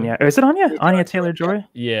 Not Anya. Is it Anya? Anya Taylor-Joy?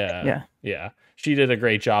 Yeah. She did a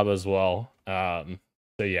great job as well. So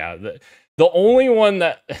yeah, the only one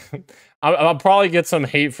that I'll probably get some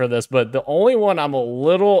hate for this, but the only one I'm a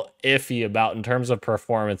little iffy about in terms of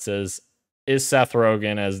performances is Seth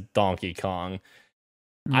Rogen as Donkey Kong.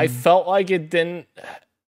 I felt like it didn't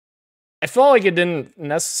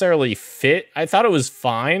necessarily fit. I thought it was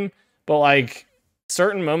fine, but like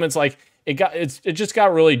certain moments, like it just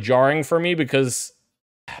got really jarring for me, because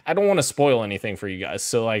I don't want to spoil anything for you guys.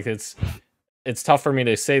 So like it's tough for me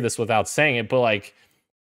to say this without saying it, but like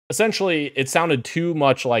essentially it sounded too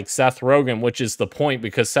much like Seth Rogen, which is the point,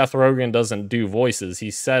 because Seth Rogen doesn't do voices.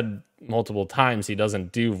 He said multiple times he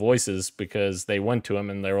doesn't do voices, because they went to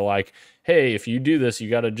him and they were like, hey, if you do this,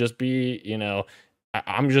 you got to just be, you know,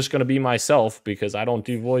 I'm just going to be myself because I don't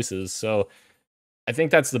do voices. So I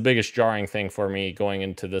think that's the biggest jarring thing for me going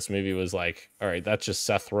into this movie, was like, all right, that's just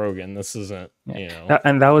Seth Rogen. This isn't, you know.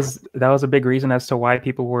 And that was a big reason as to why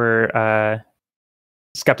people were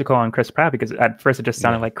skeptical on Chris Pratt, because at first it just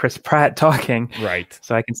sounded like Chris Pratt talking. Right.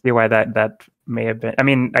 So I can see why that may have been. I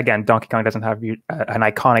mean, again, Donkey Kong doesn't have an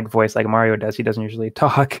iconic voice like Mario does. He doesn't usually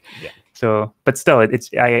talk. Yeah. So, but still,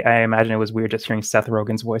 I imagine it was weird just hearing Seth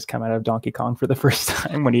Rogen's voice come out of Donkey Kong for the first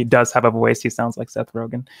time. When he does have a voice, he sounds like Seth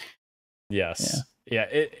Rogen. Yes. Yeah.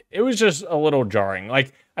 It was just a little jarring.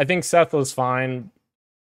 Like, I think Seth was fine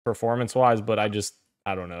performance wise, but I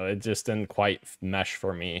don't know. It just didn't quite mesh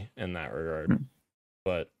for me in that regard.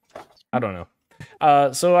 But I don't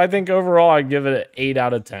know. So I think overall I'd give it an 8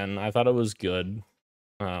 out of 10. I thought it was good.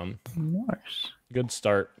 Nice. Good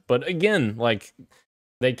start. But again, like,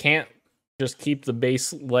 they can't just keep the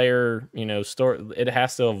base layer, you know, story. It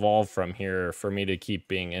has to evolve from here for me to keep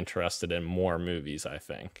being interested in more movies, I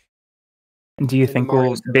think. Do you think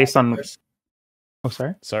we'll, based on... Oh,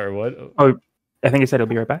 sorry? Sorry, what? Oh, I think you said it'll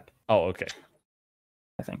be right back. Oh, okay.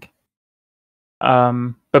 I think.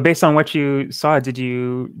 But based on what you saw, do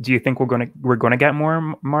you think we're gonna get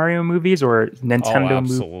more Mario movies or Nintendo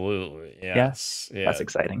movies? Absolutely. Yes. Yeah. That's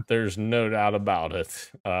exciting. There's no doubt about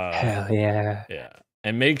it. Hell yeah. Yeah.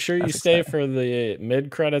 And make sure you stay for the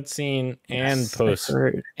mid-credit scene and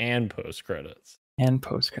post-credits. And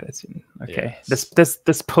post-credit scene. Okay. Yes.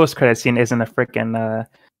 This post-credit scene isn't a freaking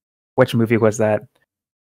which movie was that?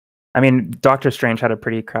 I mean, Doctor Strange had a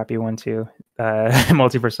pretty crappy one too.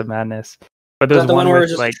 Multiverse of Madness. But there was the one one where with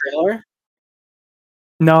just like a trailer?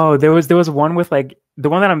 No, there was one with like the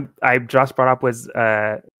one that I just brought up was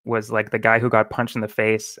like the guy who got punched in the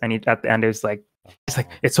face, and he at the end he's like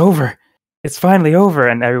it's over. It's finally over,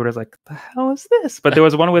 and everyone was like, the hell is this? But there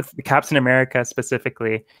was one with Captain America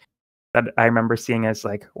specifically that I remember seeing as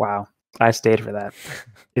like, wow, I stayed for that.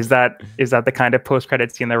 Is that the kind of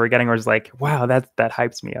post-credit scene that we're getting, or is like, wow, that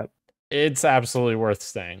hypes me up? It's absolutely worth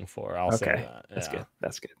staying for. I'll say that. That's good.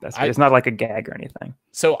 That's good. It's not like a gag or anything.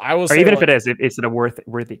 So I will say, or even if it is it a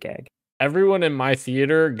worthy gag? Everyone in my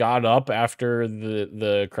theater got up after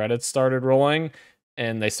the credits started rolling,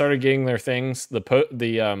 and they started getting their things.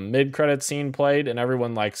 The mid credit scene played, and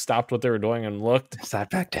everyone like stopped what they were doing and looked. Sat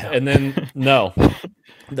back down. And then no,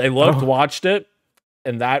 they looked, watched it,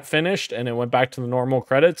 and that finished, and it went back to the normal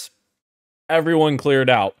credits. Everyone cleared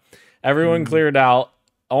out. Cleared out.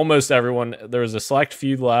 Almost everyone. There was a select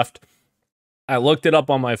few left. I looked it up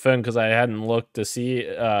on my phone because I hadn't looked to see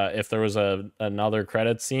if there was another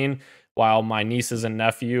credit scene. While my nieces and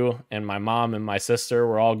nephew and my mom and my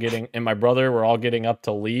sister and my brother were all getting up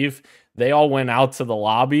to leave, they all went out to the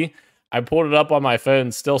lobby. I pulled it up on my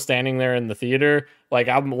phone, still standing there in the theater. Like,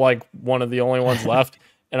 I'm like one of the only ones left.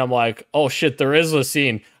 And I'm like, oh shit, there is a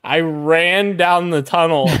scene. I ran down the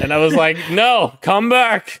tunnel and I was like, no, come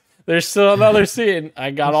back. There's still another scene.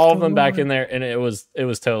 I got There's all of still them back more. in there, and it was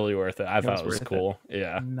totally worth it. I thought it was worth it. cool.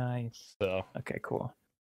 Yeah. Nice. So Okay, cool.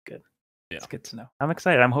 Good. Yeah. It's good to know. I'm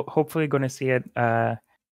excited. I'm hopefully going to see it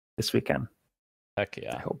this weekend. heck I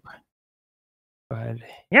yeah. hope. But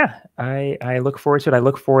yeah, I look forward to it. I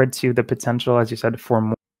look forward to the potential, as you said, for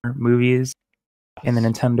more movies in the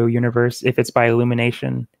Nintendo universe. If it's by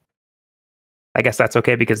Illumination, I guess that's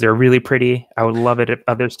okay because they're really pretty. I would love it if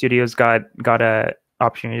other studios got a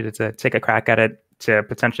opportunity to take a crack at it to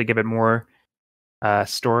potentially give it more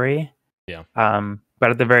story. Yeah. But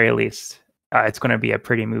at the very least, it's going to be a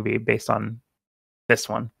pretty movie based on this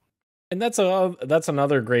one. And that's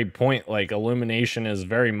another great point. Like Illumination is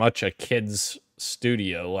very much a kids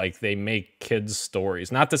studio. Like they make kids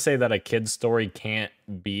stories. Not to say that a kid's story can't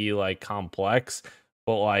be like complex,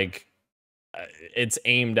 but like it's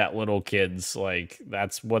aimed at little kids. Like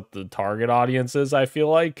that's what the target audience is, I feel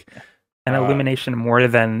like. And Illumination more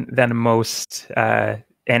than most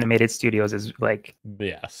animated studios is like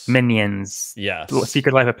yes, Minions, yes,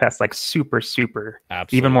 Secret Life of Pets, like super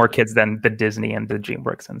absolutely, even more kids than the Disney and the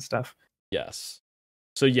DreamWorks and stuff. Yes.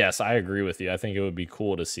 So yes, I agree with you. I think it would be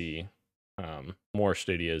cool to see more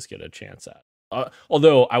studios get a chance at.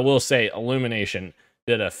 Although I will say Illumination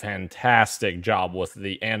did a fantastic job with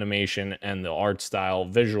the animation and the art style.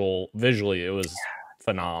 Visually, it was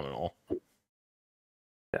phenomenal.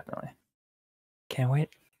 Definitely. Can't wait.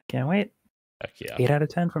 Heck yeah. 8 out of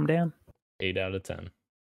 10 from Dan. 8 out of 10.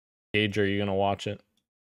 Gage, are you going to watch it?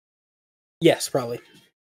 Yes, probably.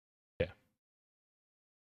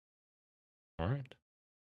 All right.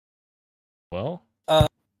 Well, I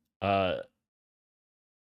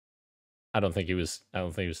don't think he was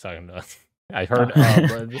talking to us. I heard.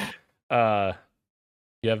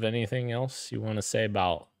 You have anything else you want to say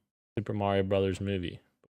about Super Mario Brothers movie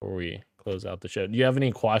before we close out the show? Do you have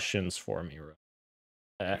any questions for me,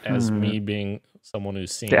 as me being someone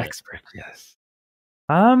who's seen the it? expert? Yes.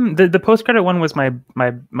 The post credit one was my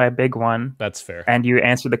big one. That's fair. And you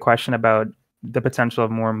answered the question about the potential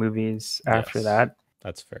of more movies after Yes, that.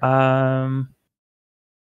 That's fair. I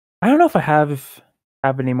don't know if I have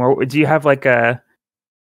any more. Do you have like a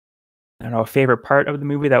favorite part of the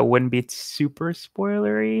movie that wouldn't be super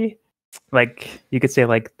spoilery? Like you could say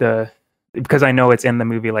like because I know it's in the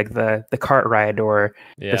movie, like the cart ride or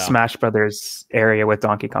the Smash Brothers area with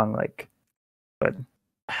Donkey Kong, like, but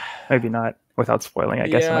maybe not without spoiling. I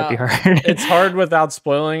guess it might be hard. It's hard without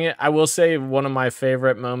spoiling it. I will say one of my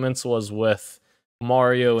favorite moments was with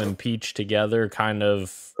Mario and Peach together, kind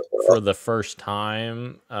of for the first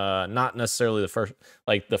time. Not necessarily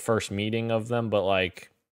the first meeting of them, but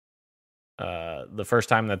like the first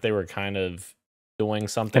time that they were kind of doing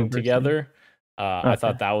something together. I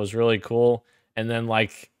thought that was really cool. And then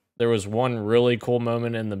like there was one really cool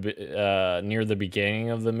moment in the near the beginning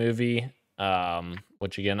of the movie,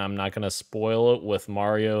 which again I'm not gonna spoil it, with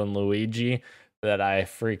Mario and Luigi, that I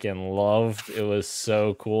freaking loved. It was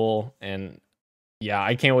so cool. And yeah,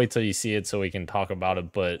 I can't wait till you see it so we can talk about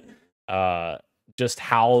it. But just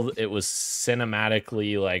how it was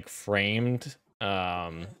cinematically like framed,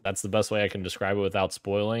 that's the best way I can describe it without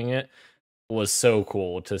spoiling it, was so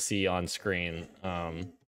cool to see on screen.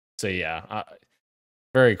 So yeah,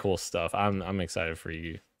 very cool stuff. I'm excited for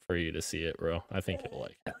you to see it, bro. I think you'll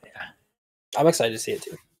like it. Yeah. I'm excited to see it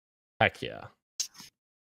too. Heck yeah.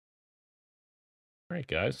 All right,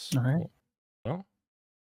 guys. All right. Well,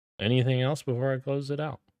 anything else before I close it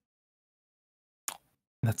out?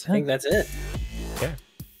 That's I think it. that's it. Okay.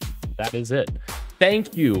 That is it.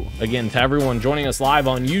 Thank you again to everyone joining us live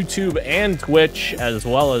on YouTube and Twitch, as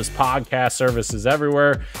well as podcast services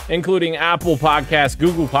everywhere, including Apple Podcasts,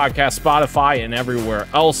 Google Podcasts, Spotify, and everywhere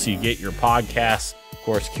else you get your podcasts. Of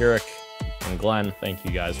course, Kirik and Glenn, thank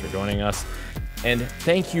you guys for joining us. And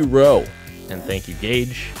thank you, Ro. And thank you,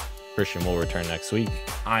 Gage. Christian will return next week.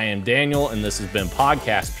 I am Daniel, and this has been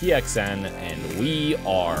Podcast PXN, and we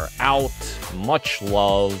are out. Much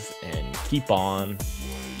love, and keep on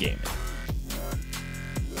gaming.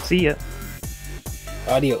 See ya.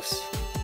 Adios.